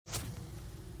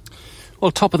Well,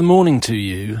 top of the morning to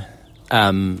you.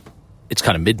 It's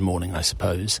kind of mid-morning, I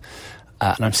suppose.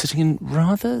 And I'm sitting in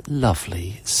rather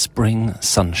lovely spring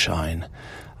sunshine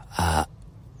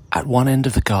at one end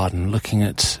of the garden, looking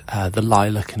at the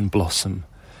lilac in blossom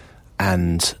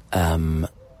and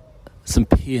some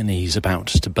peonies about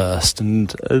to burst, and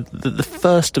the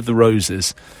first of the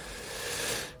roses.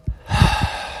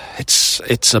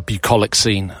 It's a bucolic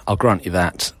scene, I'll grant you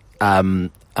that.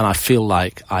 And I feel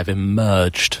like I've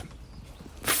emerged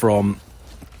from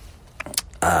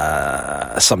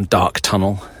some dark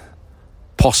tunnel,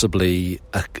 possibly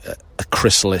a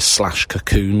chrysalis /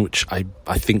 cocoon, which I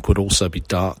think would also be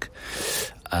dark.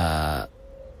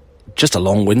 Just a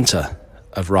long winter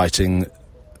of writing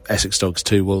Essex Dogs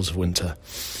 2 Wolves of Winter.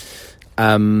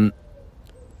 Tonally,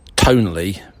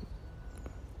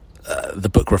 the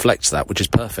book reflects that, which is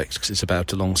perfect because it's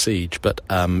about a long siege, but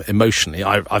emotionally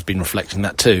I've been reflecting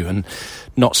that too, and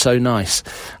not so nice.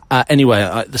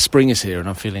 Anyway, the spring is here and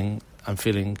I'm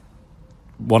feeling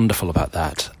wonderful about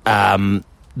that.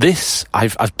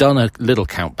 I've done a little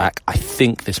count back. I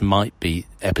think this might be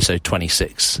episode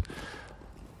 26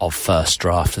 of First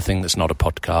Draft, a thing that's not a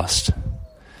podcast,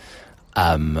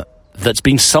 that's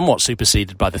been somewhat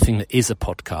superseded by the thing that is a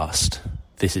podcast.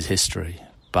 This is history.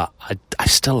 But I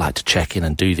still like to check in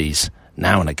and do these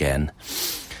now and again.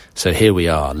 So here we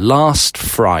are. Last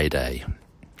Friday,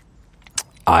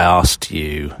 I asked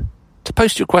you to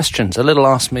post your questions, a little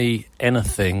Ask Me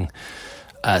Anything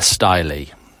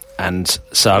styly. And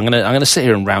so I'm gonna sit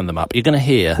here and round them up. You're going to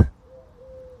hear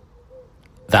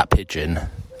that pigeon.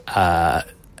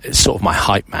 It's sort of my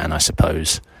hype man, I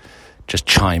suppose, just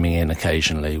chiming in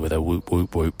occasionally with a whoop,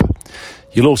 whoop, whoop.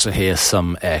 You'll also hear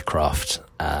some aircraft.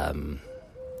 I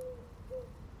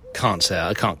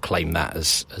can't claim that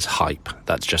as hype.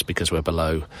 That's just because we're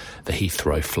below the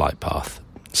Heathrow flight path.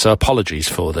 So apologies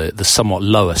for the somewhat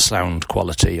lower sound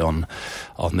quality on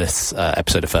this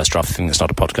episode of First Draft, the thing that's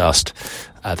not a podcast,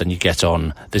 than you get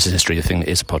on This is History, the thing that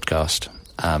is a podcast.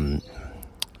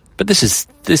 But this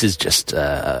is just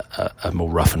a more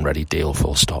rough and ready deal,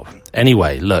 full stop.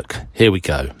 Anyway, look, here we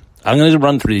go. I'm going to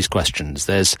run through these questions.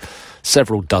 There's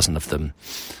several dozen of them,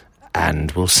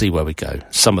 and we'll see where we go.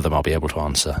 Some of them I'll be able to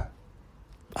answer.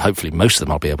 Hopefully most of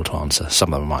them I'll be able to answer.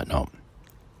 Some of them I might not.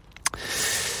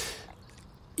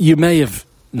 You may have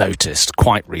noticed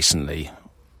quite recently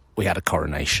we had a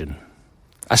coronation.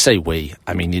 I say we,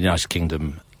 I mean the United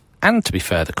Kingdom, and to be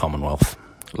fair, the Commonwealth,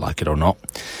 like it or not.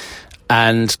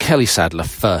 And Kelly Sadler,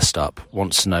 first up,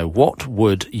 wants to know, what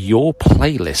would your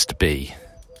playlist be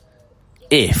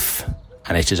if,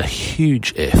 and it is a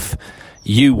huge if,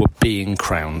 you were being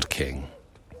crowned king?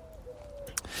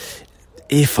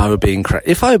 If I were being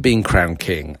crowned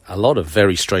king, a lot of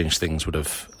very strange things would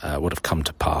have come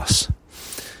to pass.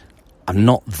 I'm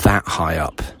not that high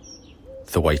up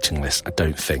the waiting list, I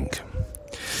don't think.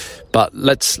 But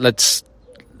let's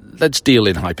deal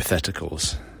in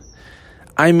hypotheticals.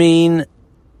 I mean,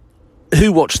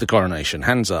 who watched the coronation?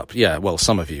 Hands up. Yeah, well,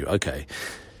 some of you. Okay.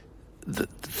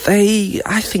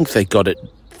 I think they got it.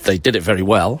 They did it very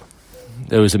well.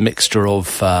 There was a mixture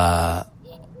of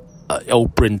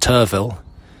old Bryn Terfel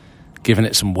giving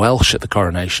it some Welsh at the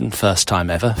coronation, first time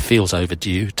ever. Feels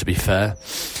overdue, to be fair.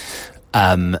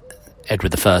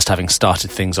 Edward I having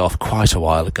started things off quite a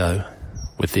while ago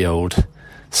with the old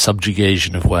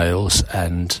subjugation of Wales,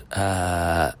 and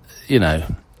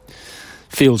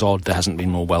feels odd there hasn't been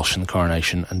more Welsh in the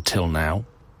coronation until now.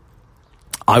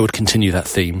 I would continue that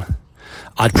theme.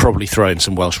 I'd probably throw in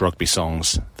some Welsh rugby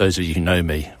songs. Those of you who know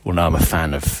me will know I'm a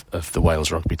fan of the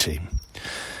Wales rugby team.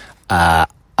 I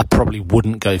probably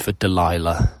wouldn't go for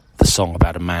Delilah, the song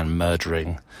about a man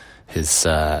murdering his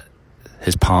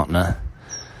partner,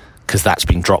 because that's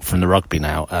been dropped from the rugby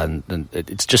now, and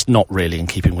it's just not really in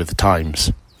keeping with the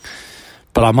times.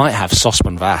 But I might have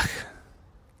Saucepan Fach.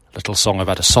 A little song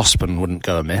about a saucepan wouldn't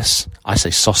go amiss. I say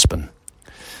saucepan.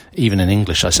 Even in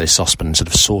English I say saucepan instead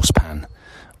of saucepan.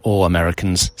 Or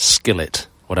Americans, skillet,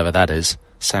 whatever that is.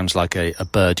 Sounds like a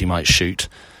bird you might shoot.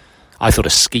 I thought a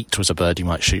skeet was a bird you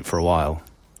might shoot for a while.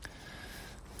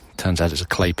 Turns out it's a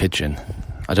clay pigeon.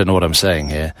 I don't know what I'm saying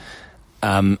here.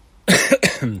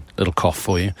 Little cough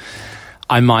for you.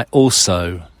 I might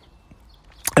also...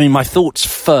 my thoughts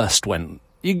first went...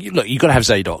 Look, you've got to have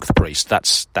Zadok, the priest.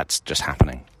 That's just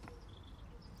happening.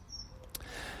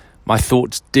 My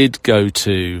thoughts did go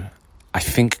to... I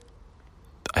think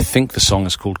the song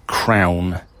is called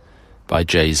Crown by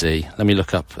Jay-Z. Let me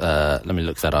look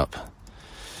that up.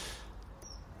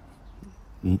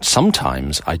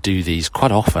 Sometimes I do these,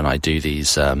 quite often I do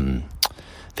these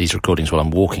these recordings while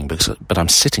I'm walking, but I'm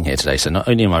sitting here today, so not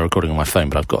only am I recording on my phone,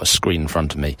 but I've got a screen in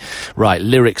front of me. Right,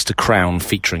 lyrics to Crown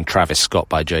featuring Travis Scott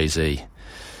by Jay-Z.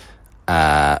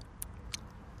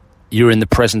 You're in the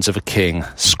presence of a king.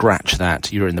 Scratch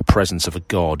that. You're in the presence of a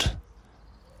god.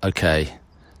 Okay.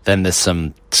 Then there's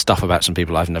some stuff about some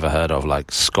people I've never heard of,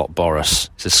 like Scott Boras.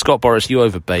 He says, Scott Boras, you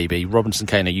over, baby. Robinson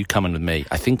Kane, are you coming with me?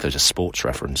 I think those are sports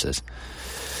references.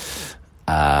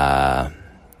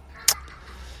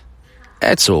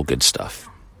 It's all good stuff.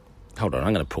 Hold on,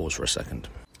 I'm going to pause for a second.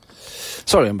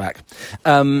 Sorry, I'm back.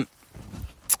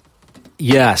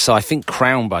 Yeah, so I think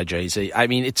Crown by Jay-Z, I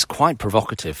mean, it's quite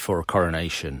provocative for a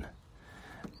coronation.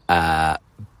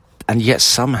 And yet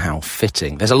somehow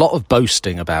fitting. There's a lot of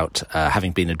boasting about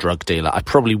having been a drug dealer. I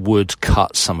probably would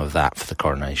cut some of that for the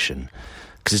coronation,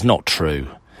 because it's not true,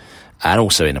 and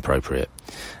also inappropriate.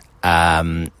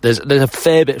 There's a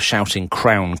fair bit of shouting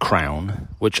 "Crown, Crown,"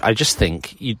 which I just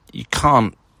think you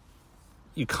can't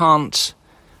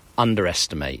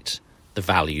underestimate the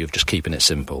value of just keeping it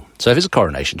simple. So if it's a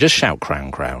coronation, just shout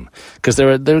 "Crown, Crown," because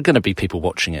there are going to be people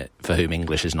watching it for whom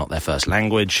English is not their first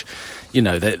language. You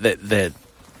know,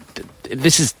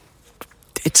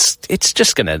 it's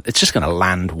just gonna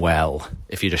land well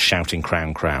if you're just shouting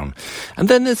 "Crown, Crown." And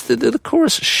then there's the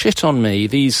chorus, "Shit on me.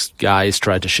 These guys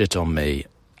tried to shit on me.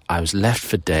 I was left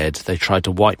for dead. They tried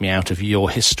to wipe me out of your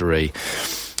history."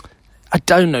 I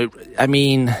don't know. I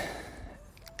mean,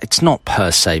 it's not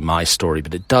per se my story,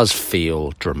 but it does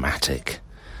feel dramatic.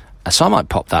 So I might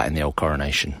pop that in the old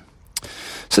coronation.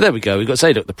 So there we go. We've got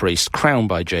Zadok the Priest, Crown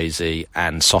by Jay-Z,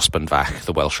 and Sospenbach,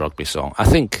 the Welsh rugby song. I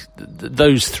think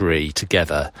those three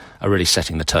together are really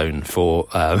setting the tone for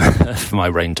for my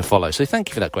reign to follow. So thank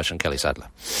you for that question, Kelly Sadler.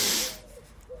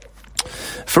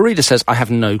 Farida says, I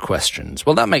have no questions.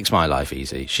 Well, that makes my life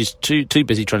easy. She's too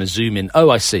busy trying to zoom in. Oh,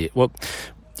 I see. Well,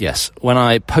 yes. When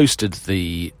I posted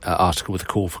the article with a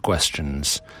call for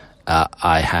questions,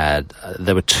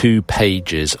 there were 2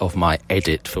 pages of my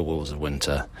edit for Wolves of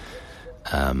Winter,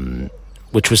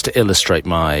 which was to illustrate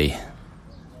my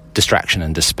distraction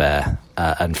and despair.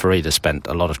 And Farida spent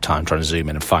a lot of time trying to zoom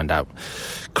in and find out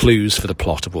clues for the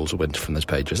plot of Wolves of Winter from those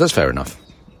pages. That's fair enough.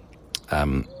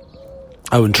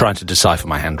 And trying to decipher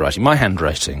my handwriting. My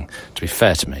handwriting, to be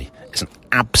fair to me, is an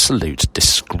absolute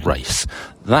disgrace.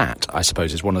 That, I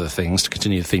suppose, is one of the things, to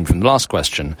continue the theme from the last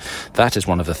question, that is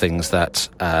one of the things that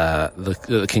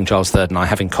the King Charles III and I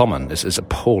have in common, is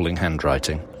appalling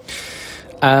handwriting.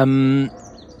 Mine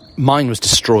was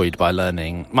destroyed by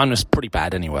learning. Mine was pretty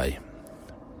bad anyway,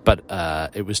 but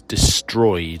it was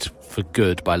destroyed for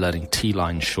good by learning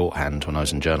T-line shorthand when I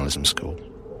was in journalism school.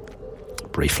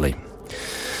 Briefly.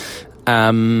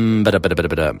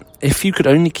 If you could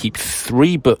only keep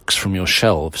 3 books from your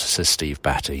shelves, says Steve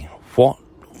Batty,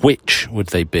 which would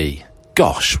they be?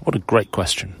 Gosh, what a great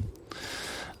question.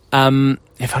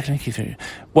 If I can keep 3,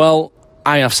 well,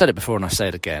 I've said it before and I say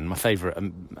it again. My favourite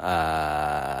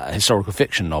historical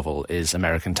fiction novel is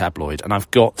American Tabloid, and I've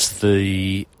got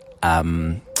the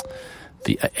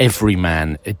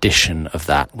Everyman edition of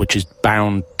that, which is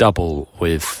bound double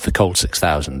with the Cold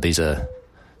 6000. These are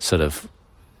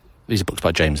books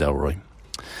by James Elroy.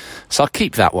 So I'll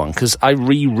keep that one because I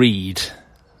reread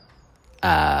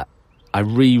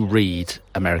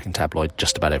American Tabloid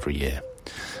just about every year.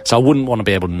 So I wouldn't want to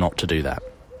be able not to do that.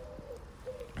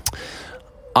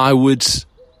 I've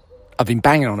been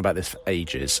banging on about this for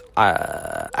ages,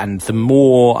 and the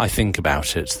more I think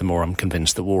about it, the more I'm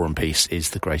convinced that War and Peace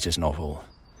is the greatest novel.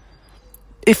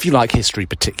 If you like history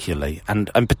particularly, and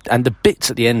the bits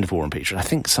at the end of War and Peace, which I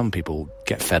think some people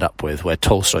get fed up with, where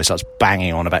Tolstoy starts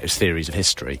banging on about his theories of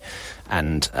history,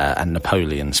 and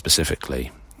Napoleon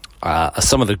specifically, are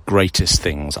some of the greatest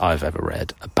things I've ever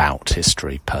read about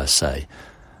history per se.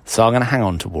 So I'm going to hang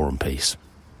on to War and Peace.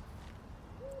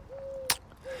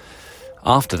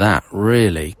 After that,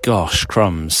 really, gosh,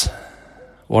 crumbs.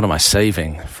 What am I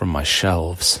saving from my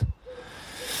shelves?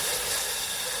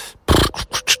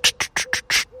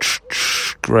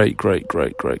 Great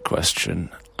question.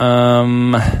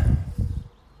 I'm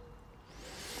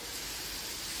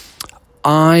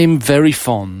very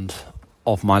fond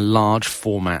of my large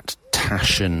format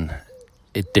Taschen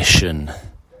edition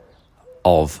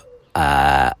of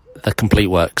the complete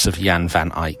works of Jan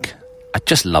van Eyck. I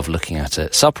just love looking at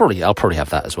it, so I'll probably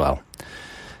have that as well.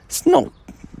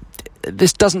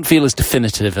 This doesn't feel as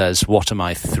definitive as What Are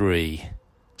My 3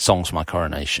 Songs for My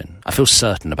Coronation. I feel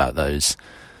certain about those.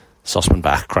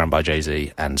 Sospenbach, Crown by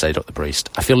Jay-Z, and Zadok the Priest.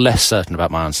 I feel less certain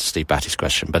about my answer to Steve Batty's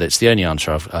question, but it's the only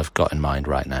answer I've got in mind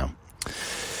right now.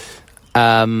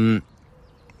 I'm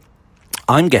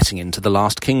getting into The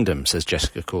Last Kingdom, says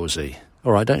Jessica Causey.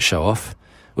 All right, don't show off.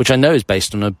 which I know is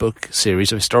based on a book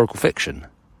series of historical fiction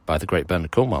by the great Bernard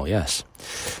Cornwell, yes.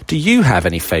 Do you have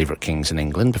any favourite kings in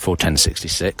England before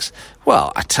 1066?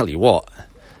 Well, I tell you what,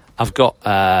 I've got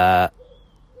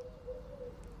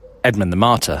Edmund the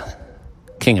Martyr,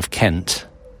 King of Kent,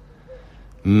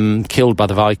 killed by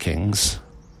the Vikings,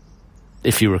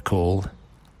 if you recall.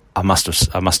 I must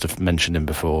have mentioned him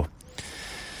before.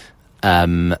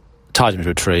 Tied him to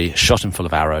a tree, shot him full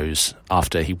of arrows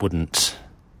after he wouldn't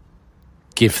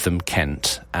give them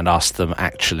Kent and asked them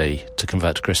actually to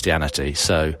convert to Christianity.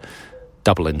 So,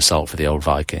 double insult for the old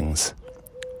Vikings.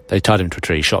 They tied him to a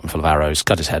tree, shot him full of arrows,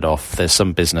 cut his head off. There's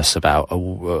some business about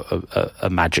a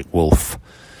magic wolf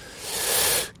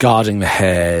guarding the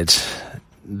head,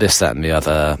 this, that, and the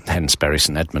other. Hence Bury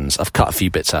St Edmunds. I've cut a few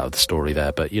bits out of the story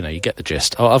there, but you get the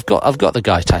gist. Oh, I've got the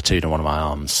guy tattooed on one of my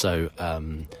arms, so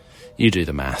you do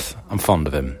the math. I'm fond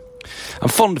of him. I'm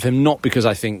fond of him not because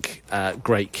I think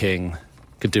Great King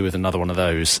could do with another one of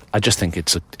those. I just think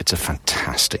it's a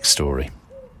fantastic story.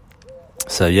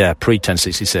 So yeah,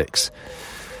 pre-1066,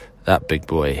 that big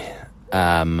boy.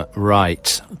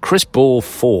 Right, Chris Ball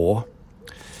 4,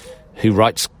 who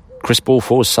writes Chris Ball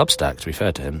 4's Substack, to be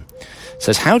fair to him,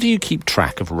 says, how do you keep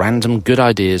track of random good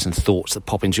ideas and thoughts that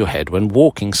pop into your head when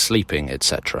walking, sleeping,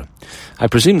 etc.? I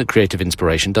presume that creative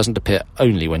inspiration doesn't appear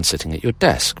only when sitting at your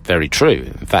desk. Very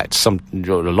true. In fact, a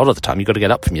lot of the time you've got to get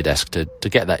up from your desk to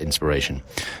get that inspiration.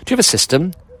 Do you have a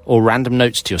system or random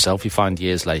notes to yourself you find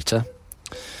years later?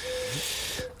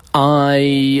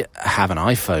 I have an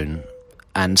iPhone,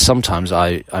 and sometimes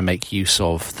I make use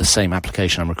of the same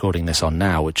application I'm recording this on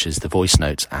now, which is the Voice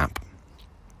Notes app.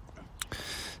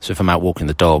 So if I'm out walking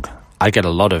the dog, I get a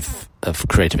lot of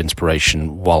creative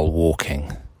inspiration while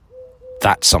walking.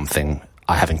 That's something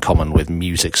I have in common with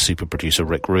music super producer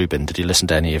Rick Rubin. Did you listen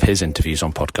to any of his interviews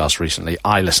on podcasts recently?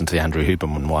 I listened to the Andrew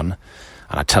Huberman one,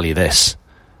 and I tell you this,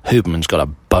 Huberman's got a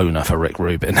boner for Rick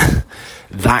Rubin.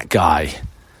 That guy,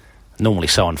 normally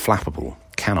so unflappable,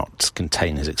 cannot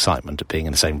contain his excitement at being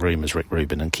in the same room as Rick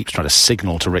Rubin and keeps trying to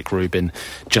signal to Rick Rubin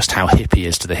just how hip he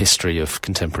is to the history of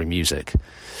contemporary music.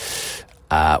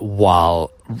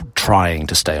 While trying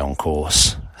to stay on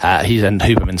course.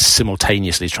 Huberman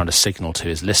simultaneously is trying to signal to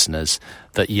his listeners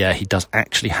that, yeah, he does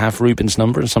actually have Rubin's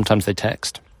number, and sometimes they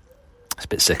text. It's a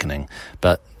bit sickening.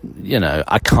 But,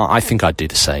 I think I'd do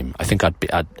the same. I think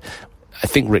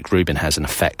Rick Rubin has an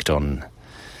effect on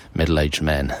middle-aged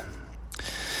men.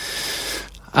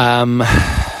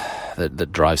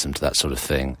 That drives them to that sort of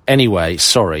thing. Anyway,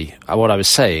 sorry. What I was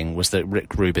saying was that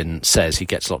Rick Rubin says he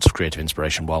gets lots of creative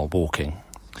inspiration while walking.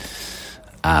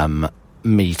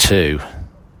 Me too.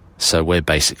 So we're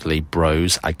basically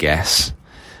bros, I guess.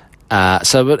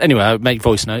 But anyway, I make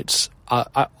voice notes.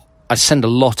 I send a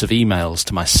lot of emails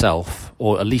to myself,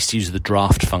 or at least use the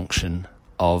draft function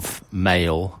of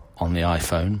mail on the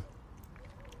iPhone.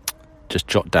 Just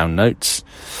jot down notes.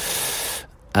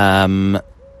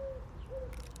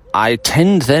 I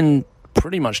tend then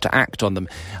pretty much to act on them.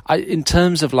 In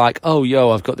terms of like,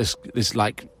 I've got this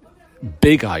like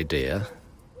big idea.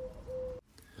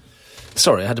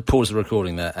 Sorry, I had to pause the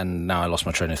recording there, and now I lost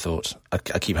my train of thought. I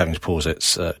keep having to pause it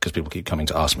because people keep coming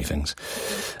to ask me things.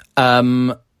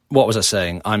 What was I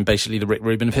saying? I'm basically the Rick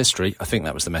Rubin of history. I think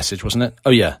that was the message, wasn't it?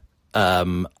 Oh, yeah.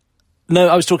 No,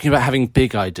 I was talking about having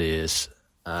big ideas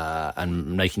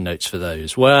and making notes for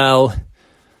those. Well,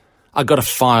 I got a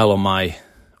folder,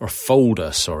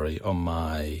 on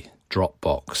my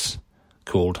Dropbox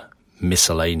called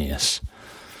Miscellaneous.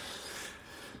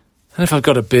 And if I've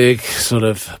got a big sort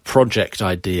of project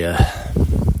idea,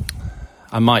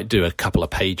 I might do a couple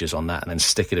of pages on that and then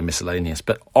stick it in Miscellaneous.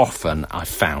 But often I've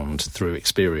found through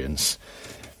experience,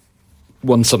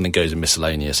 once something goes in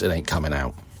Miscellaneous, it ain't coming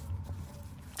out.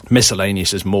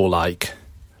 Miscellaneous is more like,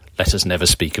 let us never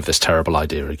speak of this terrible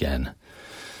idea again.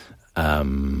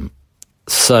 And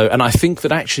I think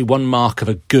that actually one mark of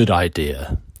a good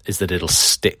idea is that it'll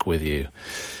stick with you.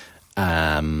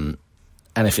 And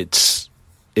if it's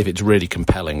really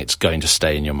compelling, it's going to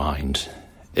stay in your mind.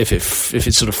 If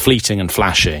it's sort of fleeting and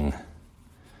flashing,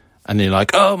 and you're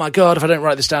like, oh my God, if I don't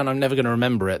write this down, I'm never going to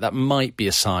remember it, that might be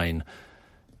a sign,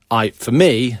 for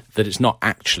me, that it's not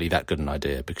actually that good an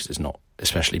idea, because it's not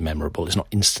especially memorable. It's not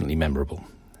instantly memorable,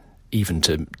 even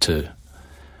to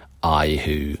I,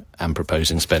 who am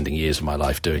proposing spending years of my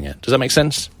life doing it. Does that make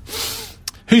sense?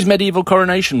 Whose medieval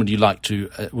coronation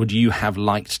would you have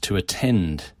liked to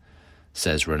attend?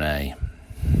 Says Renee.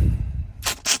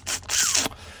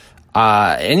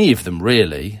 Any of them,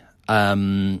 really.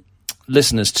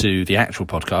 Listeners to the actual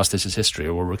podcast, This Is History,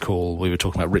 will recall we were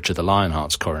talking about Richard the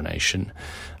Lionheart's coronation.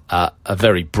 A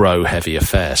very bro-heavy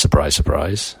affair, surprise,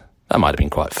 surprise. That might have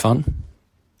been quite fun.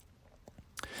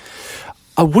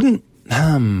 I wouldn't...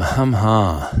 I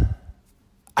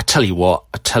tell you what,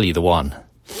 I tell you the one.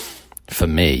 For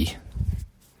me.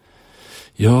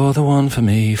 You're the one for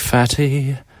me,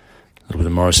 fatty. A little bit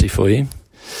of Morrissey for you.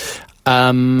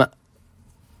 I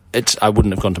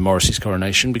wouldn't have gone to Morrissey's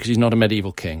coronation because he's not a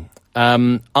medieval king.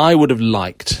 I would have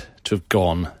liked to have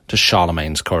gone to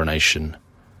Charlemagne's coronation.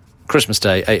 Christmas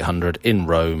Day, 800, in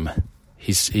Rome.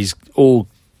 He's all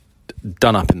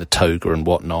done up in the toga and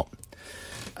whatnot.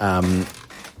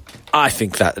 I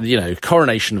think that,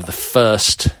 coronation of the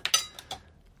first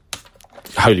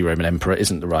Holy Roman Emperor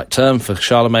isn't the right term for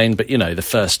Charlemagne, but, the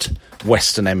first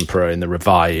Western emperor in the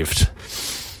revived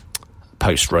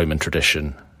post-Roman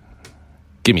tradition.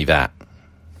 Give me that.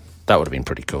 That would have been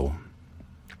pretty cool.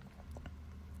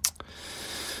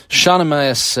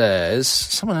 Shanamaya says,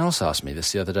 someone else asked me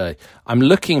this the other day, I'm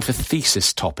looking for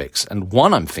thesis topics, and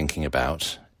one I'm thinking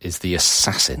about is the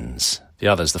Assassins. The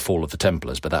other's the Fall of the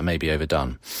Templars, but that may be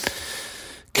overdone.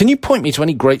 Can you point me to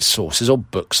any great sources or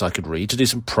books I could read to do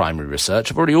some primary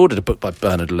research? I've already ordered a book by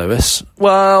Bernard Lewis.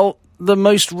 Well, the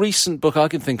most recent book I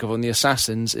can think of on the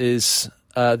Assassins is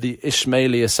The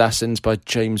Ismaili Assassins by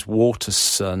James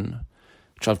Waterston,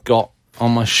 which I've got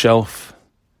on my shelf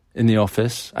in the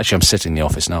office. Actually, I'm sitting in the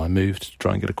office now. I moved to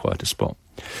try and get a quieter spot.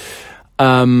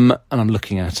 And I'm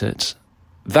looking at it.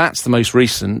 That's the most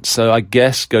recent, so I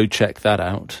guess go check that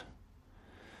out.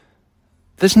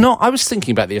 There's not... I was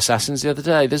thinking about the Assassins the other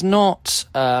day. There's not...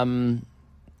 there's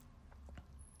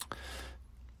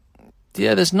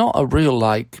not a real,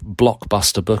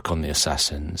 blockbuster book on the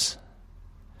Assassins.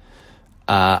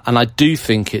 And I do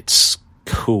think it's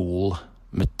cool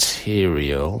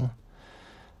material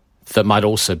that might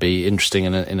also be interesting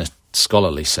in a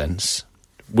scholarly sense.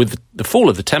 With the Fall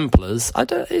of the Templars,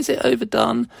 is it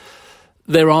overdone?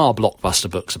 There are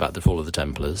blockbuster books about the Fall of the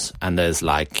Templars, and there's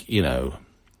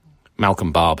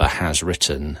Malcolm Barber has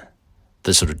written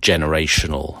the sort of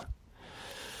generational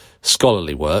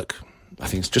scholarly work. I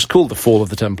think it's just called The Fall of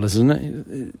the Templars, isn't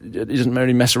it? He doesn't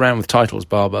really mess around with titles,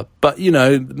 Barber. But,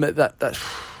 that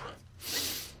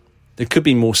there could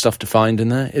be more stuff to find in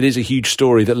there. It is a huge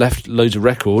story that left loads of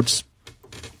records.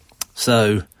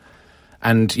 So,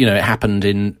 and, it happened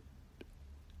in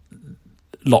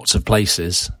lots of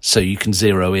places. So you can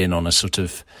zero in on a sort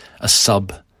of a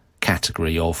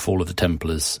sub-category of Fall of the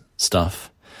Templars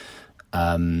stuff.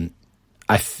 With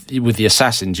the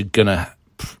Assassins, you're going to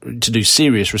do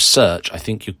serious research, I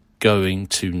think you're going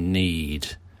to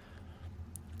need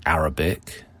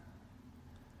Arabic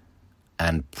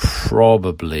and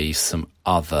probably some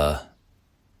other...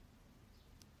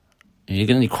 You're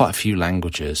going to need quite a few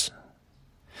languages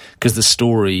because the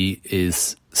story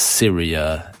is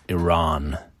Syria,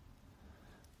 Iran,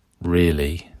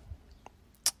 really.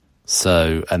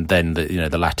 So, and then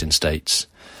the Latin states.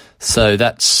 So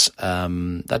that's a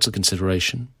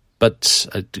consideration. But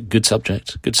a good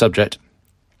subject.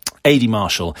 A.D.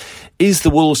 Marshall, is the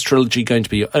Wolves trilogy going to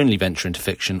be your only venture into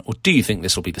fiction, or do you think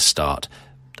this will be the start?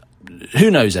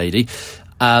 Who knows, A.D.?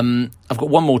 I've got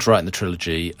one more to write in the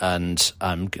trilogy, and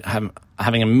I'm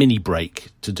having a mini break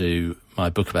to do my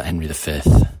book about Henry V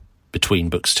between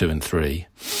books 2 and 3.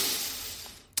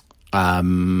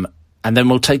 And then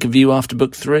we'll take a view after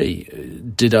book 3.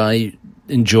 Did I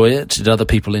enjoy it? Did other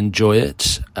people enjoy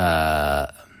it?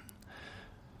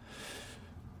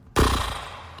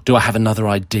 Do I have another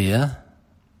idea?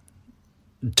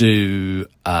 Should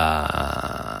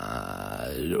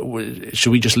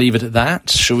we just leave it at that?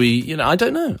 Should we, I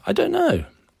don't know.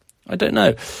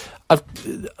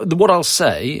 What I'll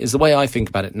say is the way I think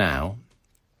about it now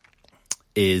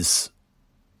is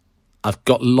I've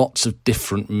got lots of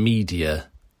different media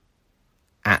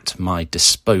at my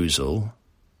disposal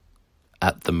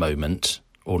at the moment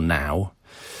or now.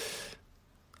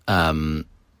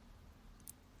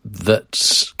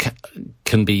 That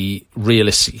can be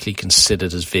realistically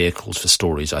considered as vehicles for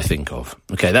stories I think of.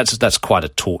 Okay, that's quite a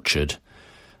tortured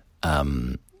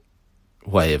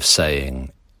way of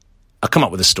saying I'll come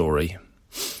up with a story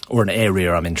or an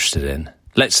area I'm interested in.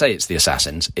 Let's say it's the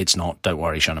Assassins. It's not. Don't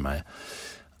worry, Shanamaya.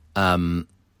 When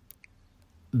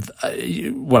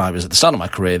I was at the start of my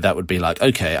career, that would be like,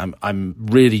 okay, I'm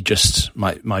really just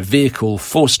my vehicle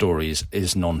for stories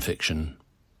is non-fiction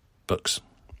books.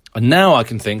 And now I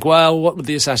can think, well, what would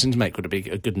the Assassins make? Would it be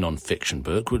a good non-fiction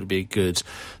book? Would it be a good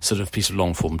sort of piece of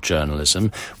long-form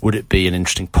journalism? Would it be an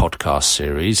interesting podcast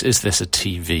series? Is this a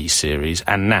TV series?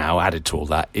 And now, added to all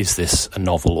that, is this a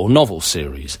novel or novel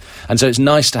series? And so it's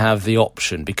nice to have the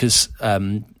option because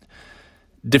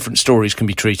different stories can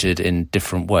be treated in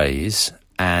different ways.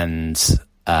 And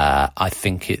I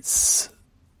think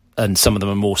and some of them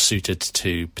are more suited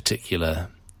to particular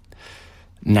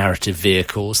narrative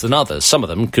vehicles than others. Some of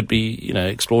them could be,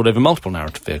 explored over multiple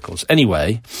narrative vehicles.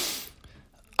 Anyway,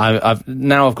 I've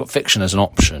got fiction as an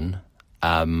option.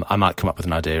 I might come up with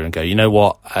an idea and go, you know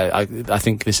what, I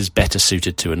think this is better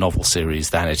suited to a novel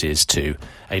series than it is to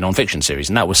a non-fiction series.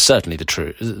 And that was certainly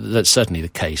that's certainly the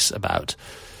case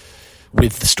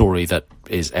with the story that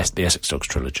is the Essex Dogs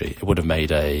trilogy. It would have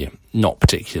made a not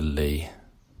particularly,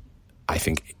 I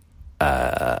think,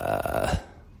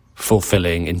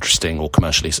 fulfilling, interesting, or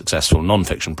commercially successful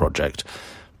non-fiction project,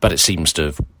 but it seems to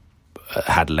have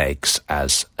had legs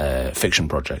as a fiction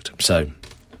project. So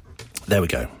there we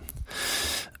go.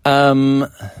 Tom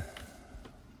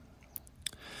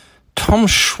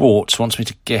Schwartz wants me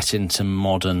to get into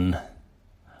modern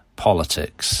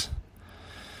politics.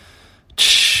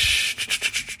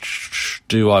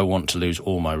 Do I want to lose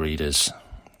all my readers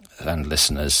and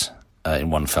listeners in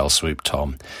one fell swoop,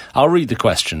 Tom? I'll read the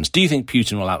questions. Do you think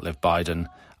Putin will outlive Biden?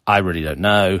 I really don't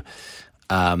know.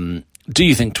 Do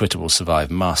you think Twitter will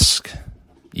survive Musk?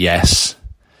 Yes.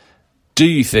 Do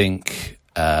you think...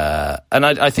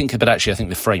 I think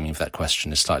the framing of that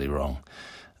question is slightly wrong.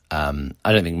 I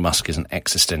don't think Musk is an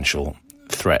existential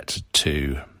threat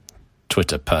to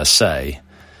Twitter per se.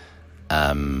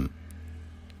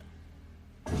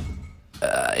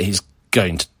 He's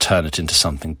going to turn it into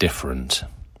something different.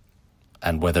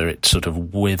 And whether it sort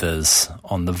of withers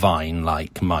on the vine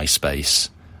like MySpace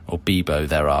or Bebo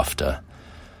thereafter,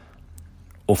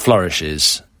 or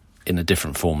flourishes in a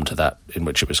different form to that in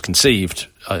which it was conceived,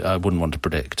 I wouldn't want to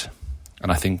predict.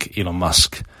 And I think Elon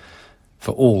Musk,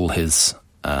 for all his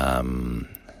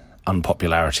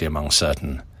unpopularity among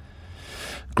certain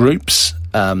groups,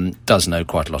 does know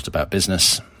quite a lot about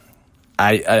business.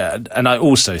 And I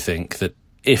also think that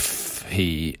if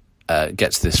he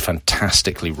gets this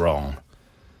fantastically wrong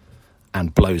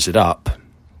and blows it up,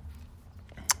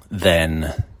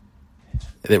 then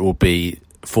it will be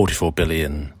 $44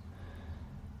 billion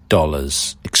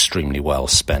extremely well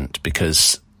spent,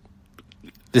 because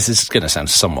this is going to sound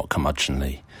somewhat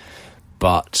curmudgeonly,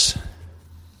 but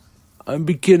I'm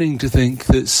beginning to think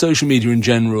that social media in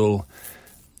general,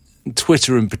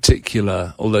 Twitter in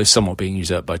particular, although somewhat being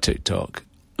used up by TikTok,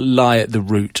 lie at the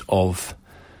root of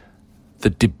the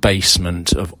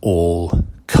debasement of all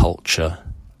culture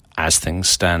as things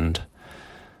stand,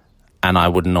 and I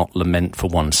would not lament for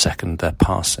 1 second their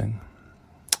passing.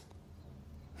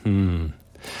 Do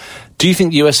you think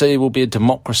the USA will be a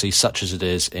democracy such as it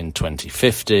is in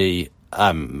 2050?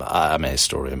 I'm a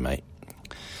historian, mate,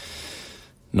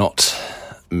 not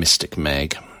Mystic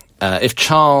Meg. If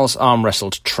Charles arm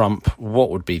wrestled Trump, what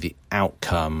would be the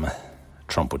outcome?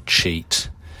 Trump would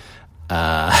cheat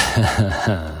and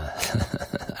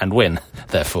win,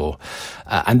 therefore,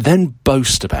 and then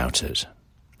boast about it.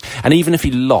 And even if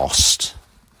he lost,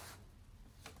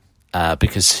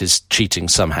 because his cheating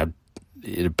somehow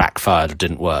backfired or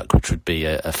didn't work, which would be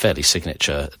a fairly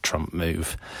signature Trump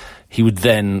move, he would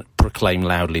then proclaim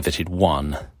loudly that he'd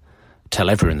won, tell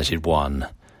everyone that he'd won,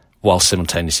 while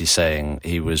simultaneously saying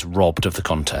he was robbed of the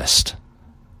contest,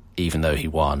 even though he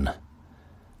won,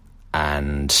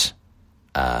 and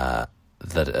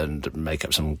make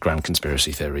up some grand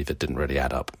conspiracy theory that didn't really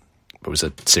add up. It was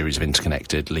a series of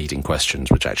interconnected leading questions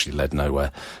which actually led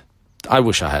nowhere. I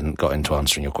wish I hadn't got into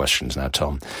answering your questions now,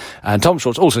 Tom. And Tom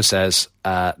Schwartz also says,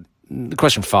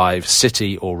 question 5,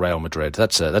 City or Real Madrid?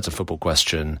 That's a football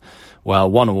question. Well,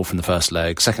 1-1 from the first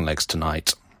leg. Second leg's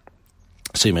tonight,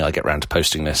 assuming I get round to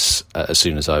posting this as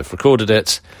soon as I've recorded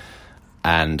it.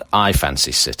 And I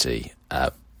fancy City.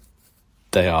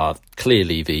 They are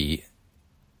clearly the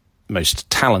most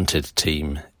talented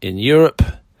team in Europe.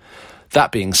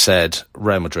 That being said,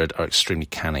 Real Madrid are extremely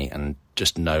canny and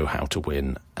just know how to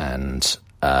win, and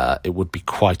it would be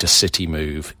quite a City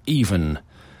move, even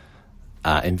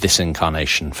in this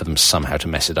incarnation, for them somehow to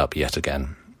mess it up yet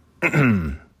again. But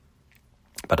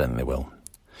I don't think they will.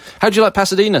 How do you like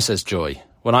Pasadena, says Joy?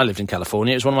 When I lived in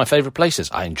California, it was one of my favourite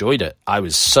places. I enjoyed it. I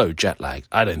was so jet-lagged.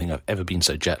 I don't think I've ever been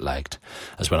so jet-lagged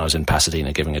as when I was in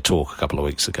Pasadena giving a talk a couple of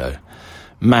weeks ago.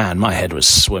 Man, my head was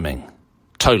swimming.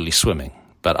 Totally swimming.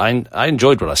 But I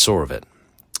enjoyed what I saw of it.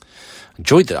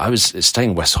 I was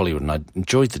staying in West Hollywood, and I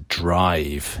enjoyed the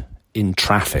drive in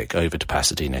traffic over to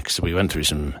Pasadena, because we went through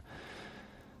some...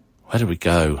 Where did we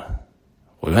go?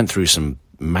 We went through some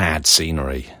mad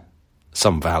scenery,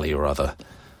 some valley or other.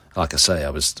 Like I say, I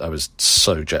was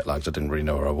so jet-lagged I didn't really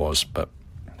know where I was. But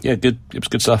yeah, good. It was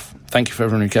good stuff. Thank you for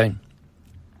everyone who came.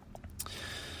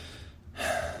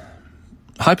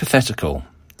 Hypothetical,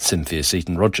 Cynthia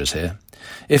Seaton-Rogers here.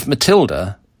 If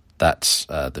Matilda, that's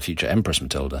the future Empress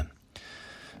Matilda,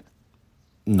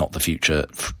 not the future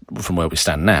from where we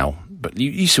stand now, but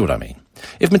you see what I mean.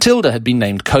 If Matilda had been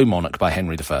named co-monarch by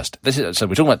Henry I, so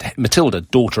we're talking about Matilda,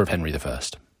 daughter of Henry I,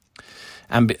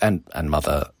 and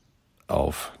mother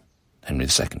of Henry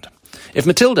II. If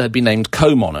Matilda had been named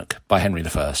co-monarch by Henry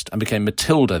I and became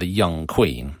Matilda the young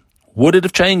queen, would it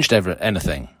have changed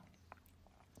anything?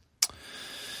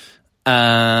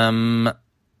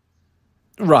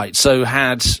 Right, so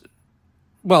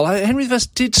Henry I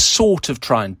did sort of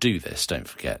try and do this, don't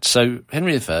forget. So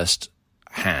Henry I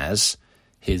has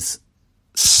his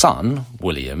son,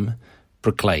 William,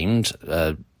 proclaimed,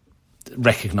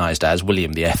 recognised as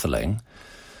William the Etheling,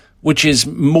 which is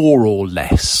more or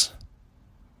less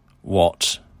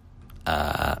what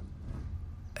Henry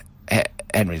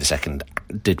II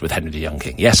did with Henry the Young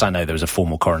King. Yes, I know there was a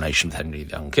formal coronation with Henry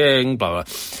the Young King, blah,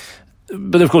 blah.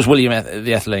 But of course, William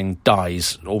the Etheling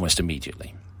dies almost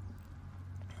immediately.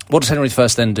 What does Henry I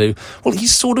then do? Well, he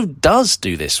sort of does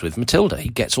do this with Matilda. He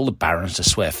gets all the barons to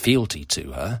swear fealty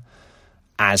to her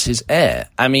as his heir.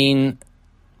 I mean,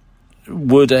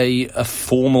 would a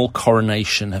formal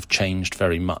coronation have changed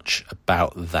very much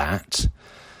about that?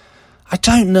 I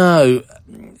don't know.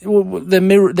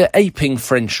 They're aping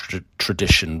French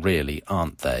tradition, really,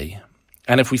 aren't they?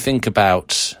 And if we think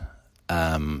about...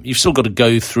 you've still got to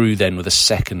go through then with a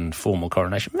second formal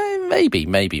coronation. Maybe.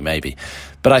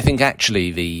 But I think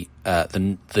actually the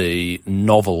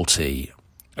novelty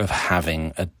of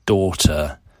having a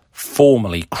daughter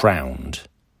formally crowned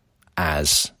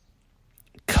as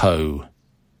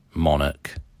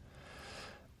co-monarch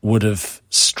would have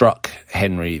struck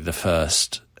Henry I,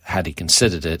 had he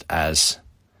considered it, as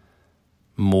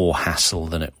more hassle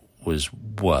than it was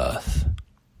worth.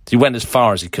 He went as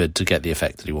far as he could to get the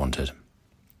effect that he wanted.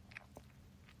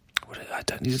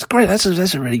 It's great. That's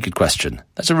a really good question.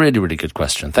 That's a really, really good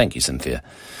question. Thank you, Cynthia.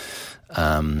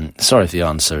 Sorry if the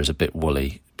answer is a bit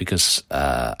woolly, because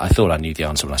I thought I knew the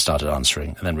answer when I started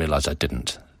answering and then realised I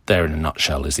didn't. There, in a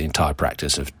nutshell, is the entire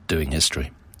practice of doing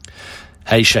history.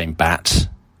 Hey, Shane Batt.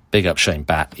 Big up Shane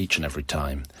Batt each and every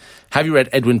time. Have you read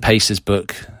Edwin Pace's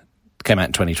book? It came out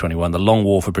in 2021, The Long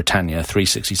War for Britannia,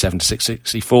 367 to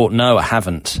 664. No, I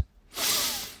haven't.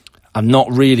 I've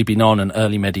not really been on an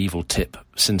early medieval tip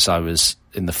since I was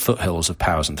in the foothills of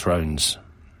Powers and Thrones.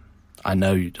 I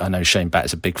know Shane Batt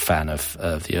is a big fan of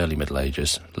the early Middle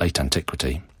Ages, late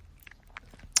antiquity.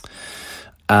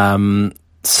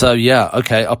 So yeah,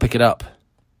 okay, I'll pick it up.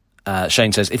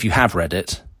 Shane says, if you have read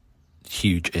it,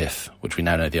 huge if, which we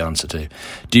now know the answer to.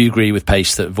 Do you agree with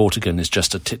Pace that Vortigern is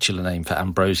just a titular name for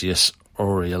Ambrosius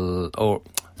Aurelianus?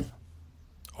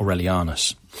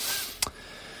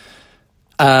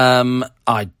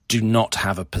 I do not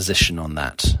have a position on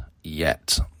that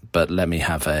yet, but let me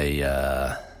pick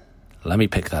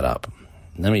that up.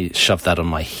 Let me shove that on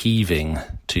my heaving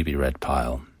to-be-read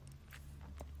pile.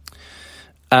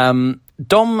 Dom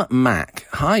Mack.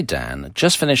 Hi, Dan.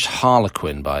 Just finished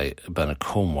Harlequin by Bernard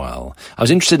Cornwell. I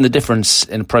was interested in the difference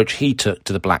in approach he took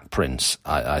to the Black Prince.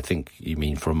 I think you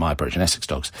mean from my approach in Essex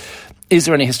Dogs. Is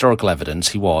there any historical evidence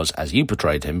he was, as you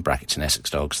portrayed him, brackets in Essex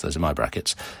Dogs, those are my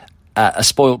brackets, a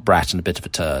spoilt brat and a bit of a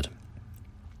turd?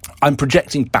 I'm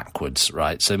projecting backwards,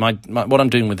 right? So what I'm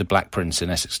doing with the Black Prince in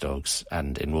Essex Dogs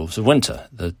and in Wolves of Winter,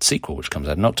 the sequel, which comes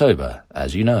out in October,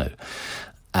 as you know,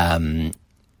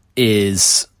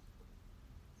 is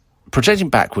projecting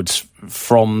backwards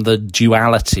from the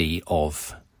duality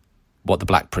of what the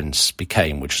Black Prince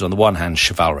became, which is on the one hand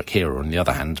chivalric hero, on the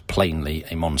other hand plainly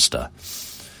a monster,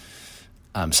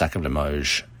 sac of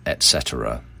Limoges,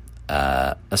 etc.,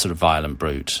 a sort of violent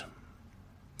brute.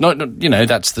 Not,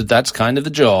 that's kind of the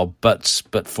job, but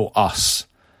for us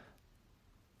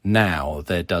now,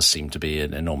 there does seem to be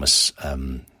an enormous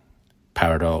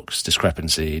paradox,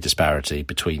 discrepancy, disparity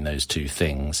between those two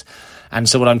things. And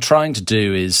so what I'm trying to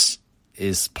do is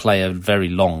play a very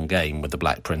long game with the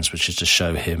Black Prince, which is to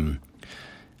show him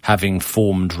having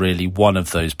formed really one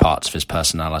of those parts of his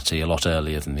personality a lot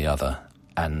earlier than the other,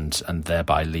 and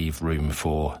thereby leave room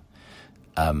for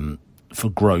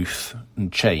growth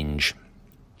and change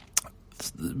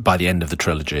by the end of the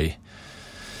trilogy,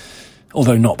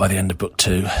 although not by the end of book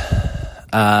 2.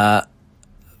 I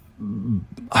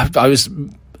was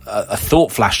a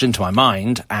thought flashed into my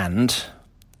mind, and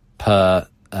per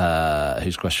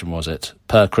whose question was it?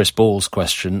 Per Chris Ball's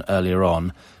question earlier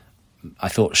on, I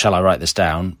thought, shall I write this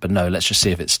down? But no, let's just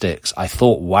see if it sticks. I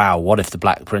thought, wow, what if the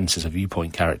Black Prince is a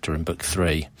viewpoint character in book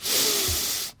 3?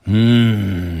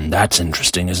 That's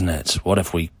interesting, isn't it? What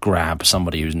if we grab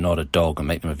somebody who's not a dog and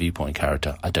make them a viewpoint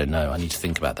character? I don't know. I need to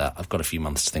think about that. I've got a few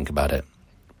months to think about it.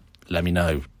 Let me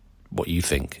know what you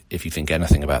think, if you think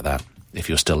anything about that. if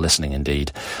you're still listening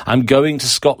indeed. I'm going to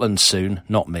Scotland soon,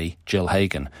 not me, Jill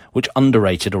Hagan. Which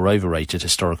underrated or overrated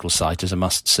historical site is a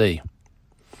must-see?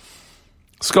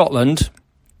 Scotland,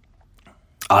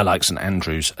 I like St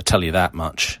Andrews, I tell you that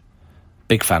much.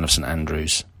 Big fan of St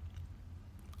Andrews.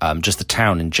 Just the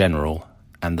town in general,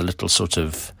 and the little sort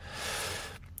of...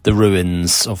 the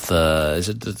ruins of the... is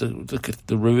it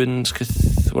the ruins?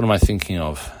 What am I thinking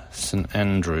of? St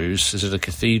Andrews. Is it a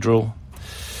cathedral?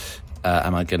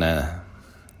 Am I gonna...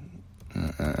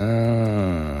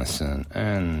 St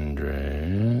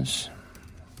Andrews...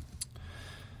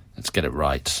 Let's get it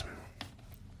right.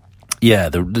 Yeah,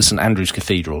 the St Andrews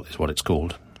Cathedral is what it's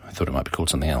called. I thought it might be called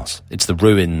something else. It's the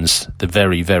ruins, the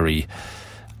very, very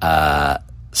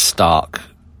stark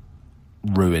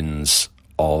ruins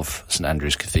of St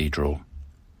Andrews Cathedral,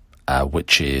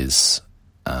 which is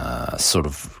sort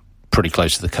of pretty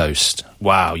close to the coast.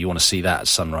 Wow, you want to see that at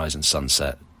sunrise and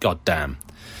sunset. God damn.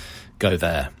 Go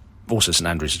there. Also, St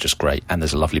Andrews is just great, and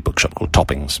there's a lovely bookshop called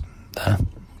Toppings there,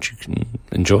 which you can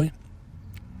enjoy.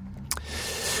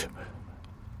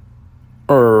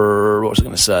 What was I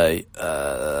going to say?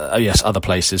 Oh yes, other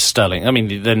places. Stirling. I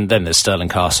mean, then there's Stirling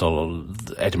Castle,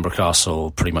 Edinburgh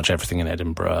Castle, pretty much everything in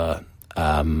Edinburgh.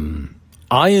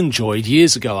 I enjoyed,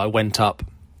 years ago, I did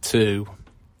a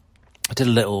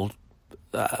little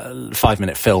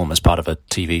 5-minute film as part of a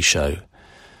TV show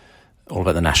all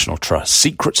about the National Trust.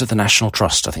 Secrets of the National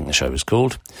Trust, I think the show was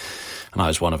called. And I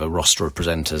was one of a roster of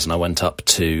presenters, and I went up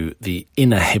to the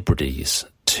Inner Hebrides,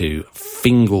 to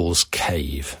Fingal's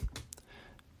Cave.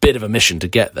 Bit of a mission to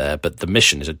get there, but the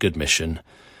mission is a good mission.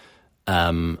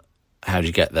 How do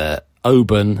you get there?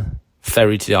 Oban,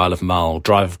 ferry to the Isle of Mull,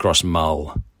 drive across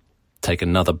Mull, take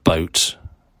another boat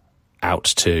out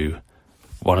to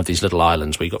one of these little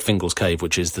islands where you've got Fingal's Cave,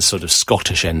 which is the sort of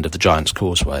Scottish end of the Giant's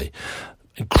Causeway.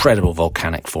 Incredible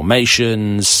volcanic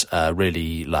formations,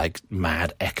 really like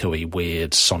mad, echoey,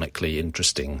 weird, sonically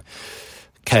interesting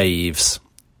caves,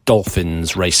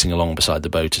 dolphins racing along beside the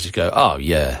boat as you go, oh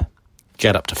yeah,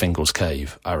 get up to Fingal's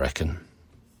Cave, I reckon.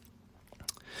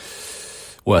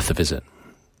 Worth a visit.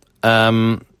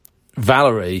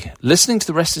 Valerie, listening to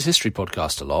the Rest is History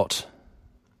podcast a lot.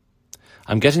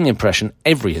 I'm getting the impression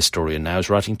every historian now is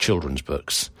writing children's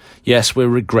books. Yes, we're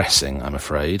regressing, I'm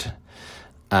afraid.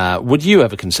 Would you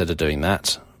ever consider doing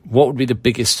that? What would be the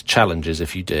biggest challenges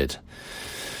if you did?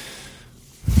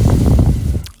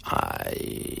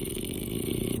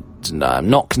 I'm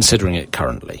not considering it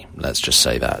currently, let's just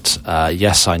say that.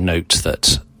 Yes, I note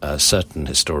that certain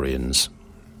historians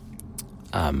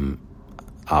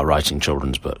are writing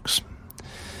children's books.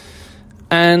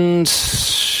 And...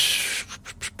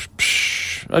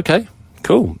 okay,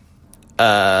 cool.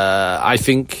 I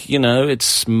think,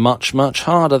 it's much, much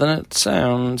harder than it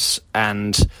sounds.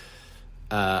 And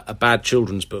a bad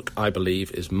children's book, I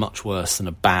believe, is much worse than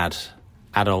a bad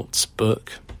adult's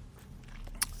book.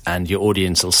 And your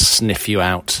audience will sniff you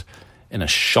out in a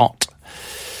shot.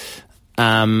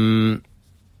 I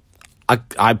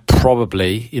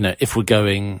probably, if we're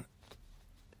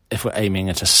aiming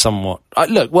at a somewhat...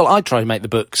 I try to make the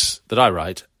books that I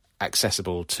write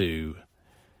accessible to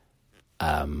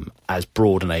as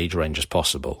broad an age range as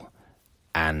possible.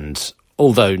 And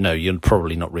although, no, you're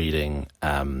probably not reading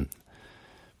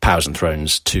Powers and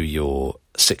Thrones to your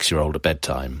 6-year-old at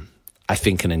bedtime, I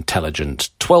think an intelligent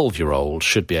 12-year-old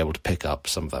should be able to pick up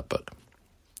some of that book,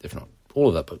 if not all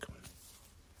of that book.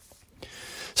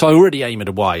 So I already aim at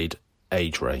a wide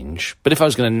age range, but if I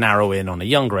was going to narrow in on a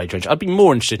younger age range, I'd be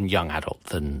more interested in young adult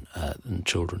than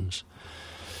children's.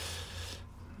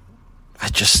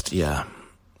 Yeah.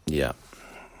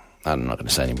 I'm not going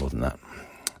to say any more than that.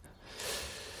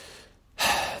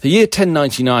 The year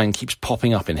 1099 keeps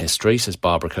popping up in history, says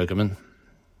Barbara Kogerman.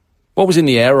 What was in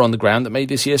the air or on the ground that made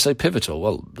this year so pivotal?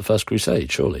 Well, the First Crusade,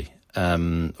 surely.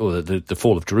 Or the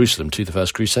fall of Jerusalem to the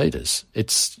First Crusaders.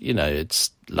 It's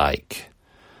like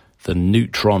the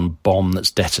neutron bomb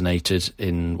that's detonated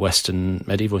in Western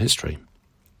medieval history.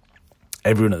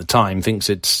 Everyone at the time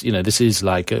thinks it's, this is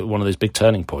like one of those big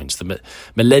turning points. The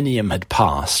millennium had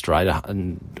passed, right,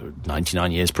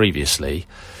 99 years previously,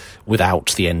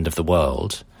 without the end of the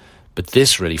world. But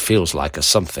this really feels like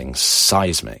something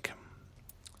seismic.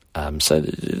 So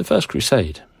the First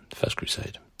Crusade.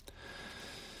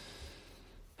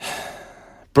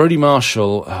 Brodie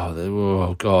Marshall,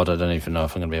 oh God, I don't even know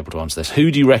if I'm going to be able to answer this. Who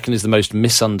do you reckon is the most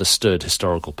misunderstood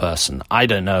historical person? I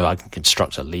don't know. I can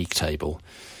construct a league table.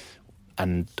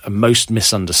 And a most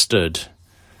misunderstood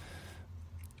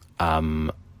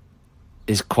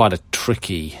is quite a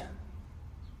tricky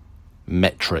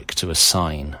metric to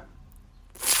assign.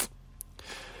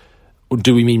 Or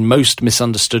do we mean most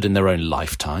misunderstood in their own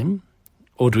lifetime?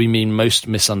 Or do we mean most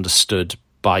misunderstood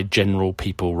by general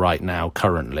people right now,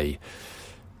 currently?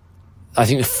 I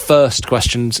think the first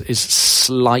question is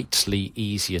slightly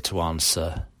easier to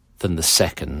answer than the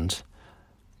second,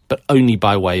 but only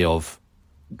by way of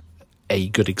a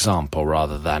good example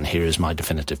rather than here is my